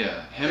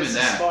 Yeah, him This and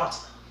is that. Sparta.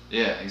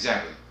 Yeah,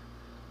 exactly.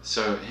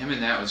 So him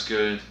and that was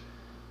good,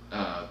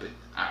 but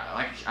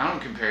I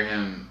don't compare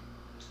him.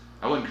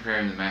 I wouldn't compare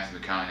him to Matthew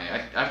McConaughey.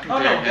 I'd compare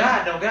Oh, him.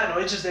 no, God, no.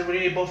 It's just that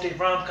we both did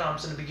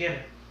rom-coms in the beginning.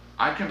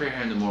 I'd compare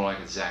him to more like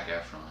a Zac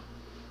Efron.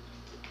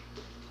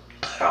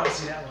 I don't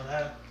see that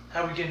one.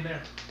 How we getting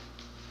there?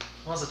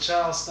 One's a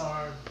child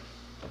star.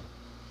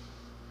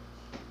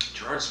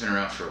 Gerard's been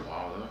around for a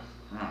while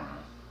though. I don't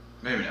know.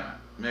 Maybe not.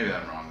 Maybe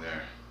I'm wrong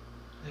there.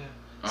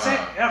 Yeah.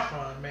 Zac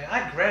Efron, man,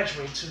 I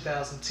graduated in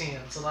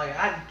 2010, so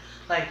I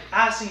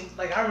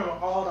remember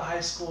all the high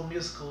school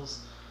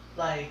musicals,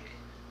 like,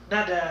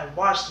 not that I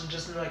watched them,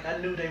 just like I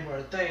knew they were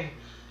a thing,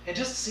 and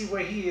just to see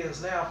where he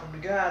is now, from the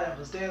guy that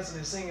was dancing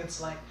and singing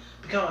to like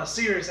become a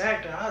serious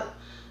actor,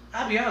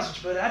 I'll be honest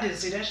with you, but I didn't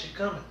see that shit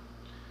coming.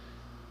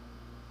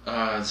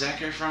 Zac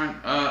Efron,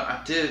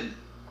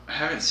 I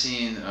haven't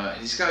seen,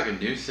 he's got like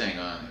a new thing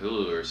on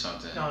Hulu or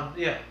something.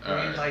 Yeah,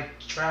 I mean, like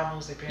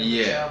travels, they pay him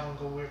to travel and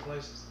go weird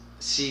places.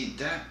 See,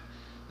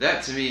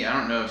 that to me, I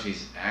don't know if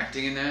he's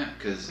acting in that,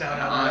 because I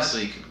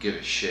honestly could give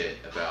a shit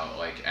about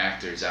like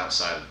actors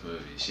outside of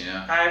movies, you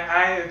know?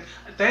 I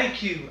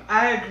thank you.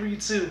 I agree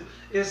too.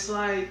 It's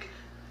like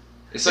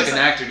an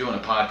actor doing a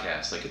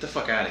podcast. Like, get the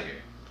fuck out of here.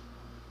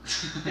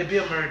 If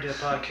Bill Murray did a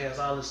podcast,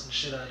 I'll listen to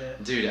shit out of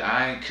that. Dude,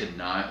 I could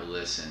not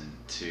listen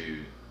to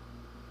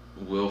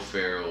Will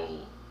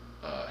Ferrell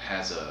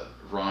has a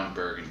Ron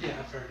Burgundy. Yeah,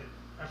 I've heard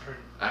it.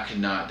 I could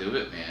not do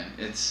it, man.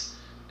 It's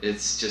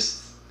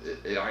just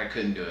I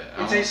couldn't do it.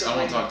 I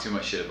won't talk too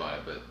much shit about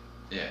it, but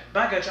yeah.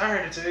 But I got you. I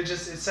heard it too. It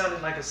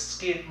sounded like a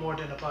skit more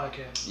than a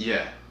podcast.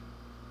 Yeah.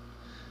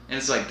 And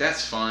it's like,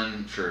 that's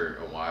fun for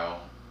a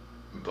while,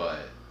 but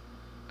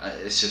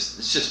it's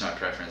just my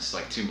preference.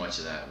 Like, too much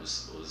of that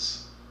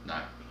was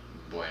not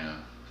bueno.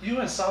 You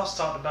and Sauce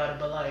talked about it,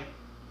 but like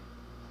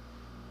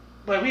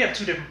we have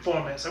two different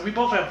formats. Like, we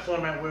both have a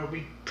format where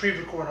we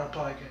pre-record our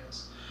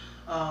podcasts.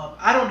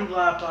 I don't do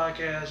live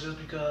podcasts just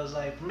because,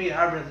 like, for me,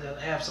 I'd rather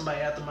have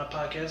somebody after my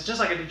podcast, just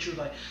like I did you,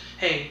 like,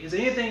 hey, is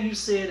there anything you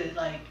said that,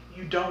 like,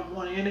 you don't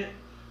want in it?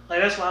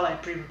 Like, that's why I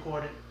like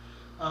pre-recorded.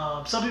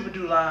 Some people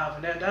do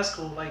live, and that's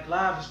cool. Like,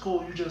 live is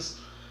cool. You just,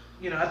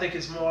 I think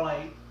it's more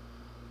like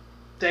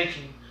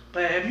thinking.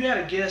 But have you had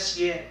a guest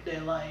yet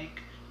that,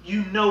 like,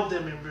 you know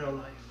them in real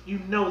life? You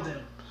know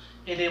them.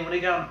 And then when they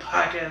got on the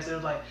podcast, they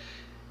were like,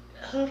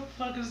 who the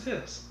fuck is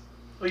this?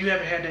 Or you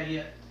haven't had that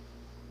yet?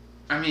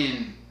 I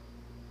mean,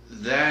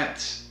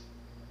 that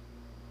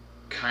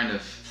kind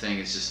of thing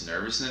is just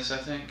nervousness, I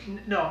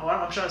think. No, what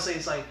I'm trying to say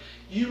is like,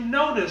 you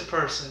know this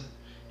person,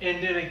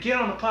 and then they get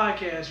on the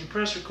podcast, you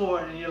press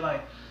record, and you're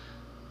like,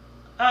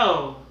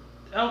 oh,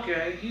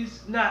 okay,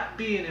 he's not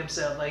being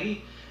himself.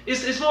 Like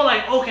it's more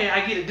like, okay,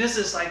 I get it. This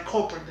is like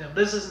corporate them.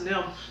 This isn't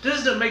them. This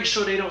is to make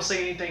sure they don't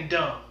say anything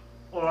dumb,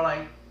 or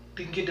like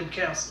they can get them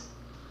canceled.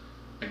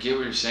 I get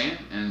what you're saying,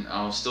 and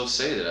I'll still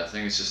say that I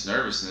think it's just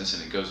nervousness,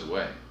 and it goes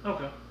away.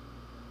 Okay.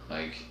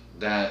 Like,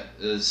 that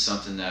is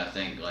something that I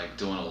think, like,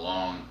 doing a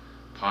long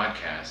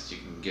podcast, you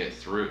can get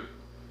through.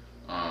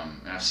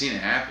 And I've seen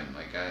it happen.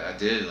 Like, I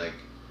did, like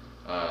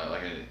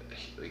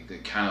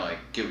kind of, like,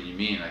 get what you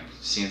mean. Like,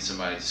 seeing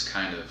somebody just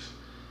kind of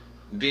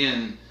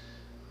being,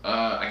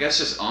 I guess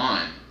just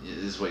on,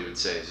 is what you would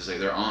say. It's just like,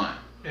 they're on.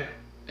 Yeah.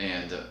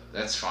 And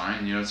that's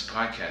fine. You know, it's a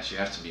podcast. You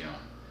have to be on.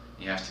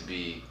 You have to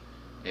be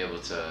able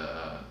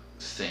to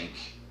think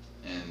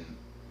in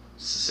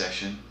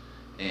succession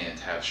and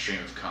have stream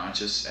of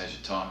conscious as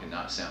you talk and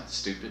not sound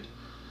stupid.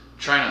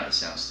 Try not to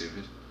sound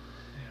stupid.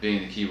 Yeah.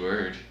 Being the key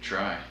word,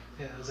 try.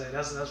 Yeah,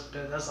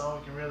 that's all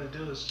we can really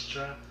do is just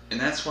try. And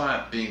that's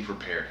why being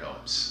prepared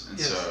helps. And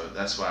yes. so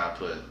that's why I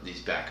put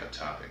these backup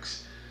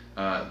topics.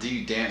 Do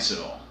you dance at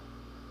all?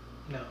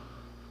 No.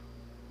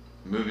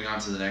 Moving on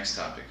to the next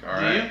topic. All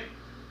do right.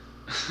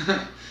 You?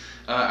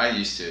 I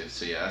used to,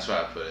 so yeah, that's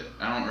why I put it.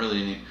 I don't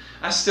really need.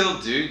 I still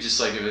do, just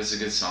like if it's a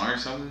good song or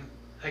something.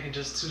 I can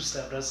just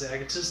two-step. That's it. I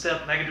can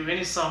two-step, and I can do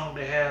any song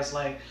that has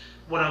like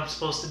what I'm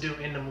supposed to do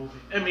in the movie.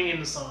 I mean, in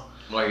the song.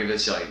 Like if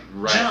it's like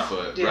right Jump.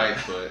 foot, Yeah. right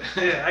foot.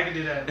 Yeah, I can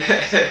do that.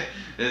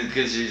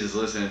 Because you're just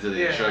listening to the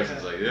Yeah,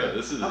 instructions, okay. like, yeah,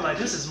 this is. I'm like,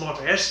 this is more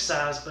for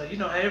exercise, but you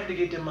know, however to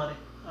get their money.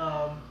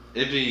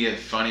 It'd be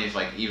funny if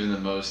like even the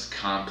most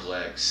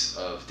complex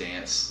of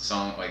dance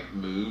song like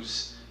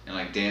moves and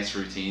like dance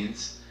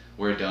routines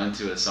were done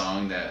to a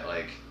song that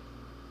like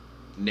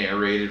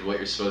narrated what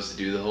you're supposed to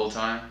do the whole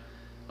time.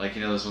 Like,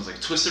 you know, those ones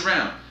like twist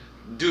around,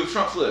 do a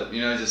front flip,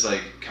 you know, just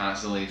like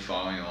constantly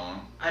following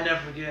along. I never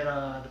forget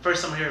the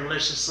first time I heard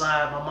Let's Just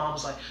Slide, my mom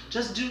was like,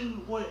 just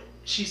do what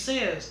she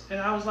says. And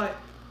I was like,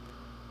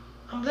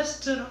 I'm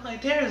listening to it, I'm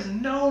like, there is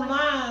no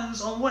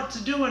lines on what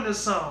to do in this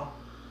song.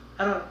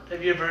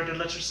 Have you ever heard the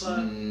Let's Just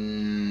Slide?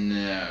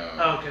 No.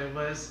 Oh, okay,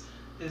 but it's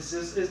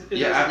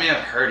Yeah, I mean,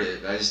 I've heard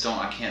it, but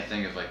I can't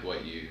think of like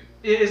what you.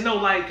 It's no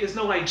like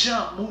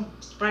jump, move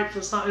right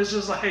foot stomp. It's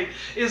just like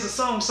it's a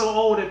song so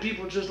old that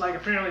people just like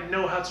apparently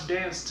know how to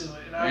dance to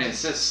it. And I mean, it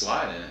says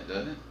slide in it,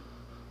 doesn't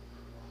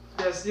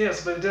it?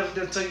 Yes, but it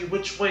doesn't tell you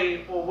which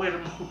way or where to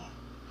move.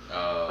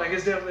 Like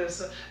it's definitely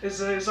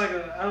it's like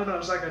a I don't know.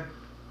 It's like a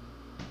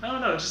I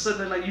don't know. It's just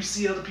something like you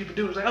see other people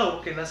do. It's like, oh,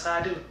 okay, that's how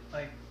I do it.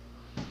 Like.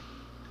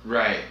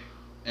 Right,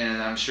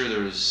 and I'm sure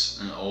there was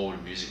an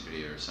old music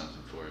video or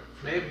something for it.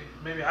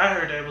 Maybe I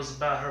heard that it was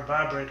about her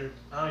vibrator.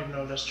 I don't even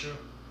know if that's true.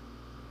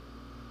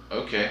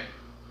 Okay.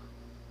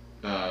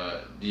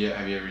 Have you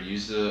ever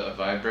used a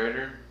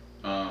vibrator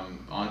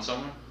on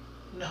someone?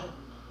 No.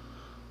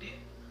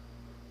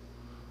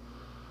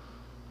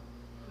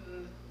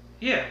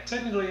 Yeah,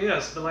 technically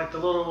yes, but like the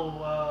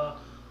little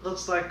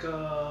looks like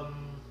a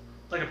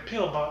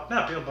pill box,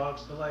 not pill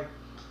box, but like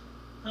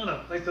I don't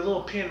know, like the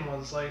little pin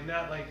ones, like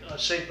not like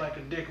shaped like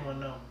a dick one,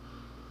 no,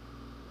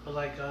 but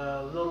like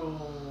a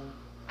little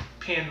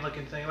pin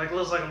looking thing, like it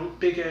looks like a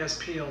big ass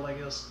pill, I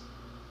guess,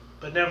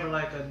 but never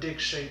like a dick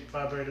shaped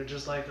vibrator,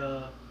 just like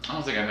a. I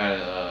don't think I've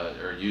had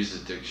or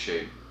used a dick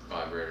shaped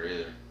vibrator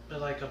either.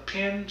 But like a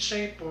pin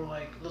shape or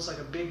like looks like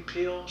a big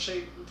pill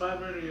shaped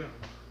vibrator, yeah.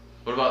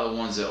 What about the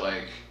ones that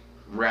like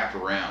wrap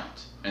around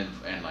and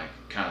like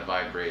kind of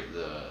vibrate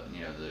the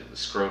the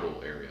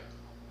scrotal area?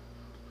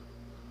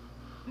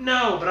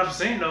 No, but I've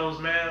seen those,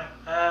 man.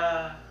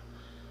 I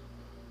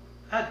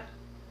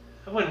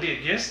wouldn't be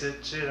against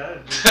it. Shit, I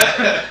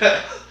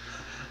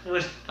don't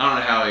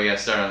know how I got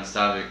started on this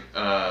topic.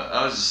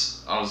 I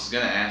was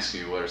gonna ask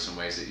you what are some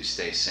ways that you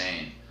stay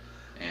sane,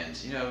 and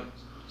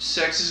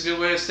sex is a good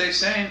way to stay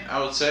sane,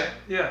 I would say.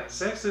 Yeah,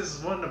 sex is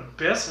one of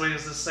the best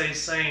ways to stay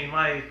sane.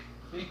 Like,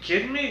 are you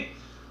kidding me?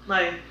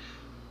 Like,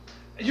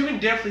 you can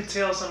definitely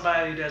tell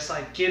somebody that's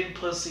like getting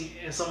pussy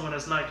and someone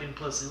that's not getting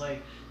pussy.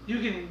 Like, you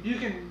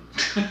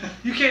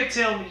can't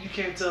tell me you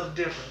can't tell the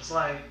difference.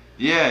 Like.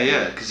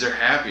 Yeah, because they're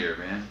happier,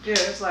 man. Yeah,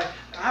 it's like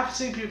I've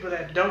seen people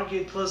that don't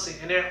get pussy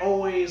and they're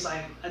always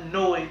like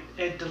annoyed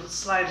at the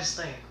slightest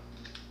thing.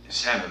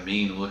 Just have a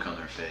mean look on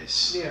their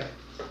face. Yeah,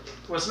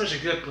 well, especially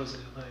good pussy.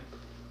 Like,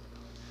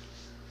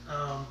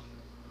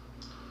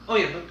 oh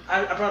yeah, but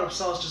I brought up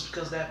sauce just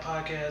because of that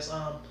podcast.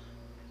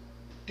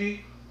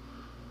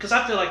 Because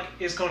I feel like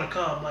it's gonna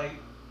come. Like,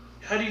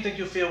 how do you think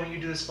you'll feel when you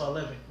do this for a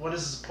living? What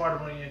is this part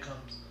of one of your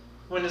incomes?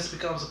 When this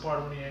becomes a part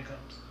of one of your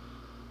incomes?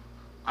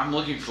 I'm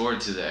looking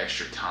forward to the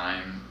extra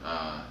time,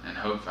 and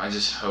I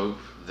just hope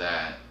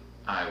that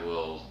I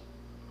will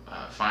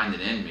find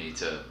it in me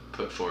to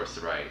put forth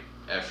the right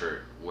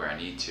effort where I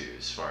need to,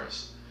 as far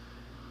as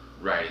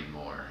writing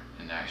more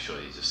and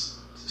actually just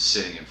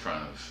sitting in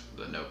front of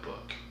the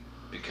notebook,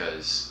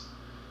 because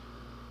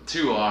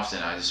too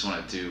often I just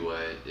want to do what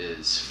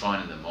is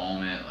fun in the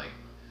moment. Like,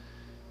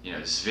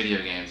 just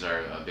video games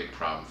are a big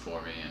problem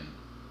for me, and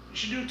You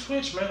should do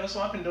Twitch, man. That's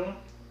what I've been doing.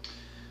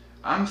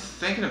 I'm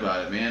thinking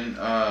about it, man.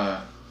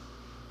 I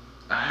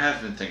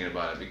have been thinking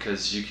about it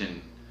because you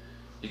can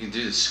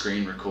do the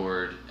screen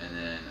record, and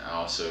then I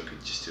also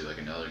could just do like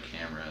another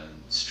camera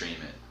and stream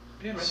it.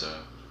 Yeah, man. So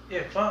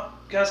Yeah,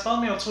 guys,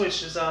 follow me on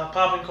Twitch. It's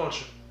Poppin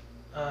Culture.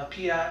 Poppin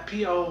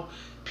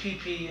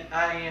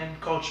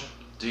Culture.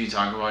 do you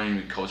talk about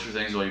any culture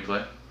things while you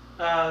play?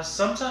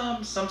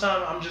 Sometimes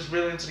I'm just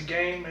really into the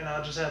game, and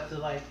I'll just have to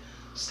like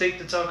stick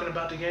to talking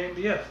about the game.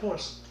 But yeah, of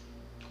course.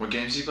 What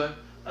games do you play?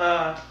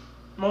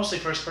 Mostly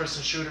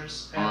first-person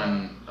shooters.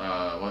 On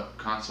what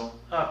console?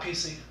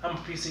 PC. I'm a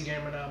PC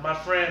gamer now. My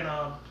friend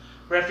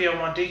Raphael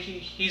Wandiki,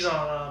 he's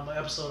on an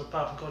episode of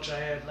Poppin Culture I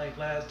had like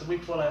the week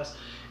before last,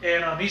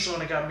 and he's the one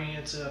that got me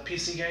into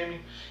PC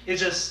gaming. It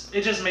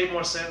just made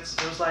more sense.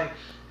 It was like,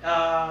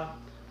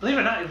 believe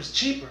it or not, it was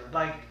cheaper.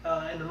 Like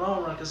in the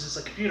long run, because it's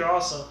a computer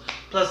also.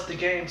 Plus the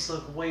games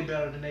look way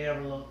better than they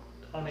ever looked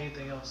on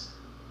anything else.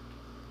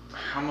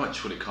 How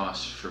much would it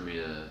cost for me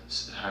to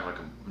have like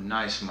a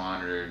nice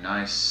monitor,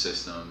 nice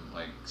system,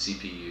 like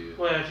CPU?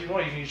 Well, if you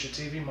want, you can use your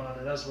TV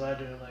monitor. That's what I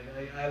do. Like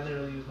I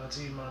literally use my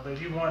TV monitor. But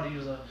if you want to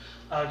use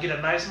get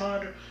a nice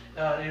monitor,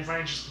 it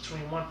ranges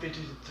between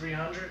 150 to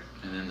 300.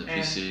 And then the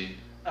PC.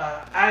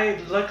 I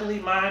luckily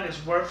mine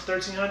is worth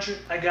 1,300.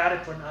 I got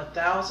it for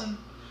 1,000,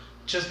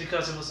 just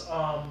because it was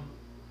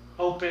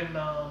open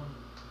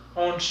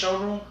on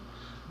showroom.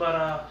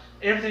 But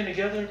everything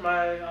together,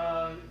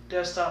 my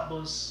desktop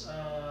was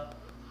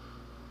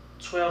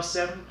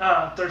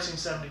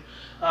 1,370.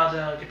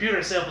 The computer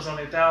itself was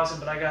only 1,000,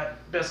 but I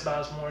got Best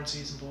Buy's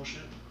warranties and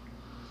bullshit.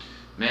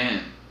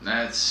 Man,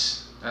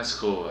 that's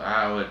cool.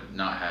 I would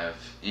not have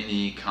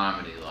any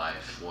comedy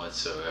life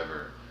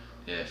whatsoever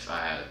if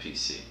I had a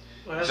PC.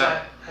 Well, that's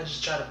why I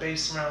just try to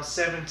base around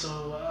 7 to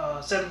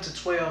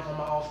 12 on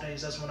my off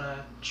days. That's when I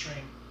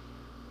stream.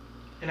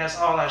 And that's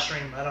all I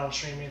stream. I don't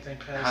stream anything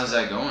past. How's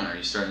that going? Are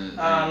you starting to...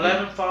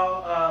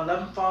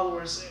 11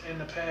 followers in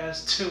the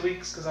past 2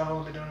 weeks, because I've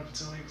only been doing it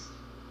for 2 weeks.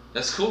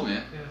 That's cool,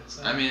 man. Yeah.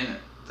 So. I mean,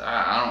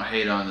 I don't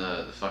hate on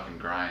the fucking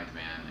grind,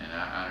 man. And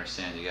I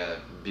understand you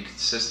gotta be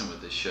consistent with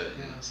this shit.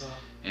 Yeah, so.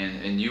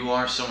 And you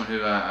are someone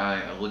who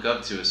I look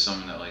up to as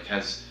someone that like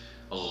has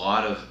a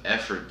lot of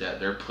effort that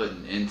they're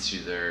putting into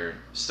their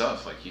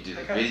stuff. Like you do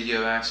the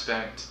video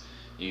aspect.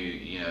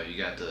 You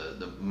got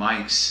the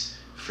mics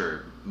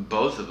for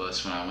both of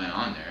us when I went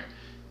on there,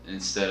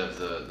 instead of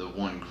the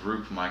one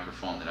group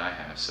microphone that I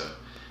have. So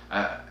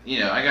I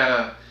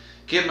gotta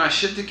get my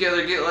shit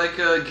together, get like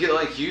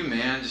you,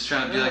 man. Just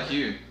trying to be like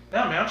you.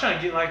 No, man, I'm trying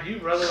to get like you,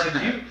 brother.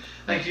 Like you,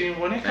 like you.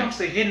 When it comes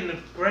to hitting the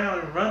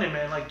ground and running,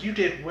 man, like you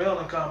did well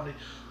in comedy.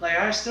 Like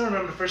I still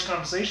remember the first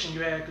conversation you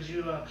had, because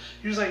you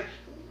was like,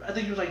 I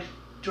think you was like,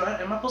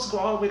 am I supposed to go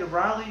all the way to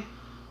Raleigh,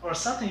 or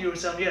something? You were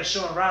telling me you had a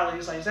show in Raleigh. He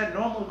was like, is that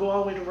normal to go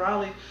all the way to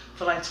Raleigh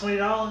for like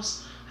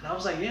 $20? And I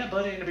was like, yeah,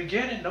 buddy. In the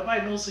beginning,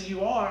 nobody knows who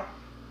you are.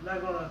 I'm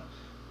not gonna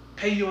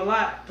pay you a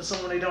lot for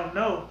someone they don't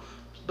know.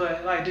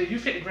 But like, dude,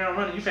 you've hit the ground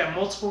running. You've had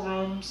multiple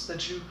rooms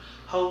that you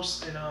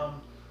host, and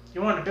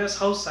you're one of the best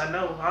hosts I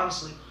know,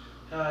 honestly.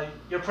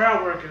 Your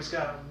crowd work has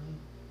got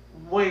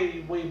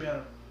way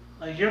better.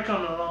 Like you're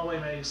coming a long way,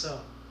 man,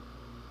 yourself.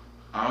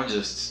 I would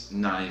just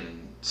not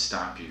even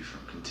stop you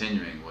from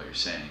continuing what you're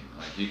saying.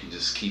 Like you can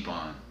just keep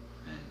on,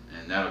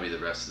 and that'll be the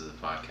rest of the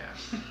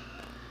podcast.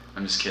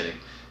 I'm just kidding.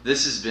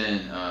 This has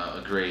been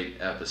a great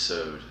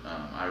episode.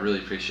 I really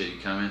appreciate you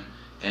coming.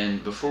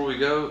 And before we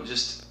go,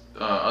 just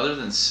other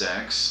than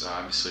sex,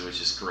 obviously, which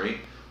is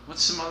great,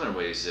 what's some other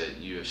ways that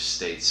you have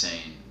stayed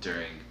sane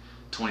during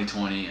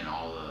 2020 and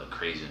all the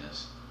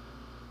craziness?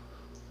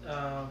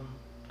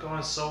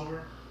 Going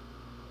sober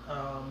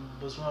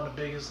was one of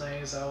the biggest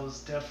things. I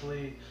was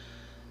definitely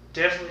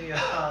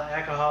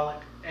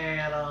alcoholic,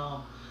 and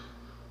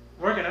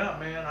working out,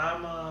 man.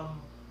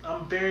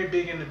 I'm very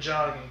big into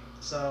jogging,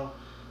 so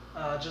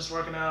just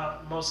working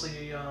out,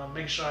 mostly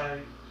making sure I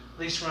at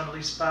least run at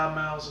least 5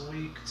 miles a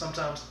week.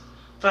 Sometimes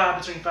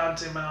between 5 and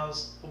 10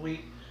 miles a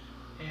week,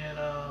 and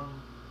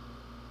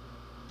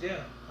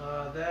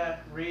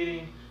that,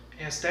 reading,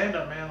 and stand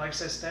up, man. Like I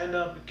said, stand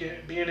up,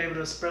 being able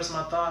to express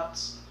my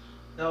thoughts.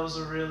 Those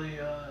are really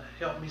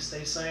helped me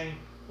stay sane.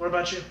 What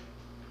about you?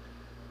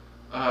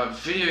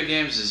 Video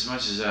games, as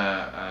much as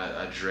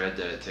I dread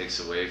that it takes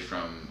away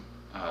from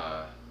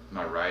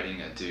my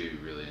writing, I do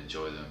really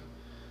enjoy them.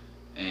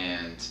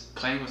 And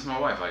playing with my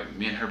wife, like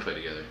me and her play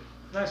together.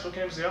 Nice. What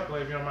games do y'all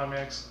play, if you don't mind me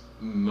asking?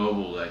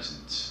 Mobile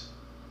Legends.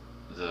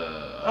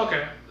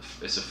 Okay.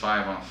 It's a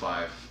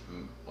 5-on-5,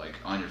 like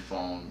on your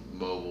phone,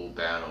 mobile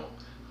battle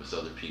with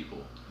other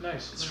people.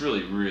 Nice. It's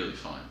really, really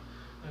fun.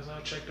 Nice.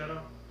 I'll check that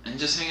out. And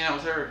just hanging out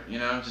with her,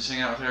 just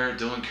hanging out with her,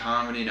 doing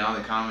comedy now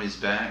that comedy's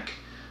back.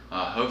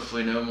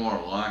 Hopefully no more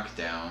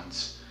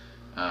lockdowns.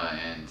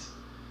 And,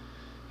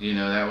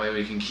 that way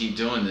we can keep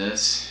doing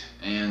this.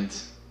 And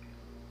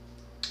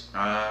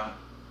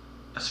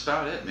that's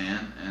about it,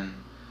 man. And,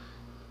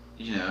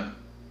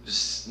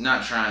 just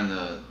not trying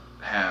to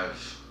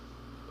have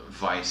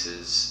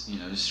vices, you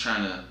know, just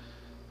trying to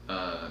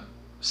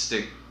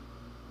stick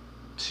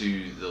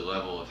to the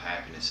level of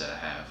happiness that I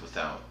have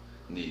without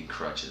needing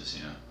crutches,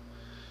 you know.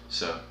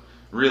 So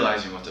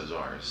realizing what those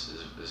are is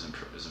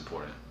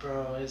important.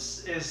 Bro,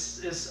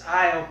 it's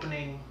eye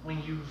opening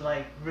when you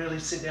like really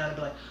sit down and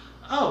be like,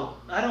 oh,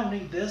 I don't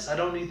need this, I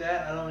don't need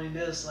that, I don't need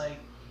this, like.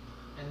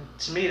 And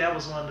to me, that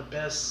was one of the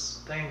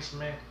best things for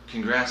me.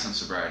 Congrats on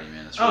sobriety,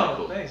 man. That's really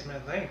cool. Thanks,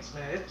 man. Thanks,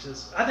 man.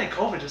 I think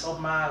COVID just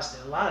opened my eyes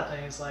to a lot of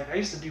things. Like, I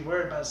used to be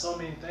worried about so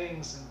many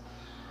things, and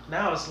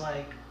now it's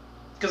like,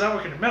 because I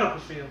work in the medical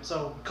field,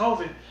 so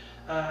COVID,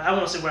 I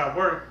won't say where I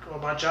work or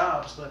my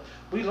jobs, but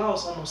we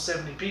lost almost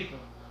 70 people.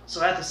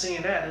 So after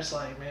seeing that, it's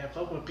like, man,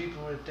 fuck with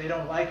people if they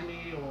don't like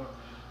me or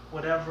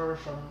whatever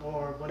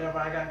or whatever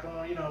I got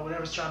going, you know,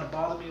 whatever's trying to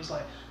bother me. It's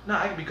like,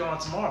 nah, I could be gone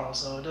tomorrow,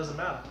 so it doesn't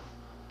matter.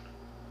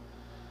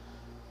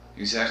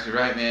 Exactly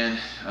right, man.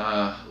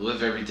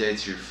 Live every day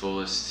to your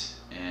fullest,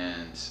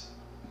 and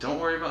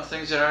don't worry about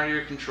things that are out of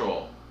your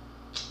control.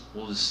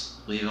 We'll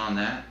just leave on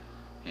that,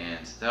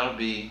 and that'll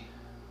be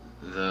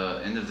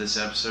the end of this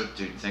episode.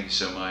 Dude, thank you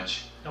so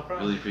much. No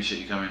problem. Really appreciate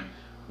you coming.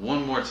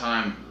 One more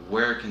time,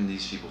 where can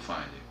these people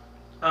find you?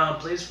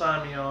 Please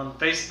find me on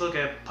Facebook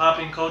at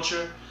Popping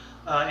Culture,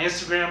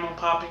 Instagram on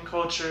Popping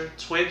Culture,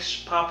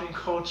 Twitch Popping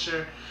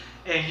Culture,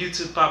 and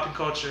YouTube Popping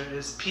Culture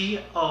is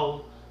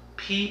POPPINCULTURE.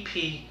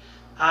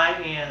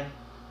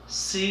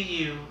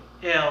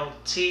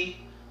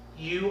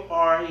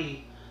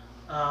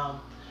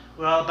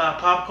 We're all about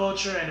pop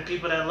culture and the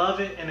people that love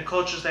it and the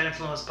cultures that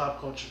influence pop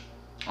culture.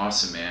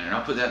 Awesome, man. And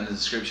I'll put that in the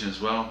description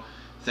as well.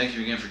 Thank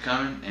you again for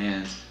coming,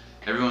 and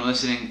everyone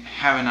listening,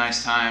 have a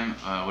nice time,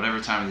 whatever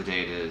time of the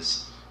day it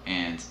is,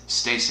 and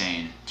stay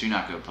sane. Do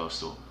not go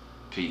postal.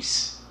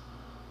 Peace.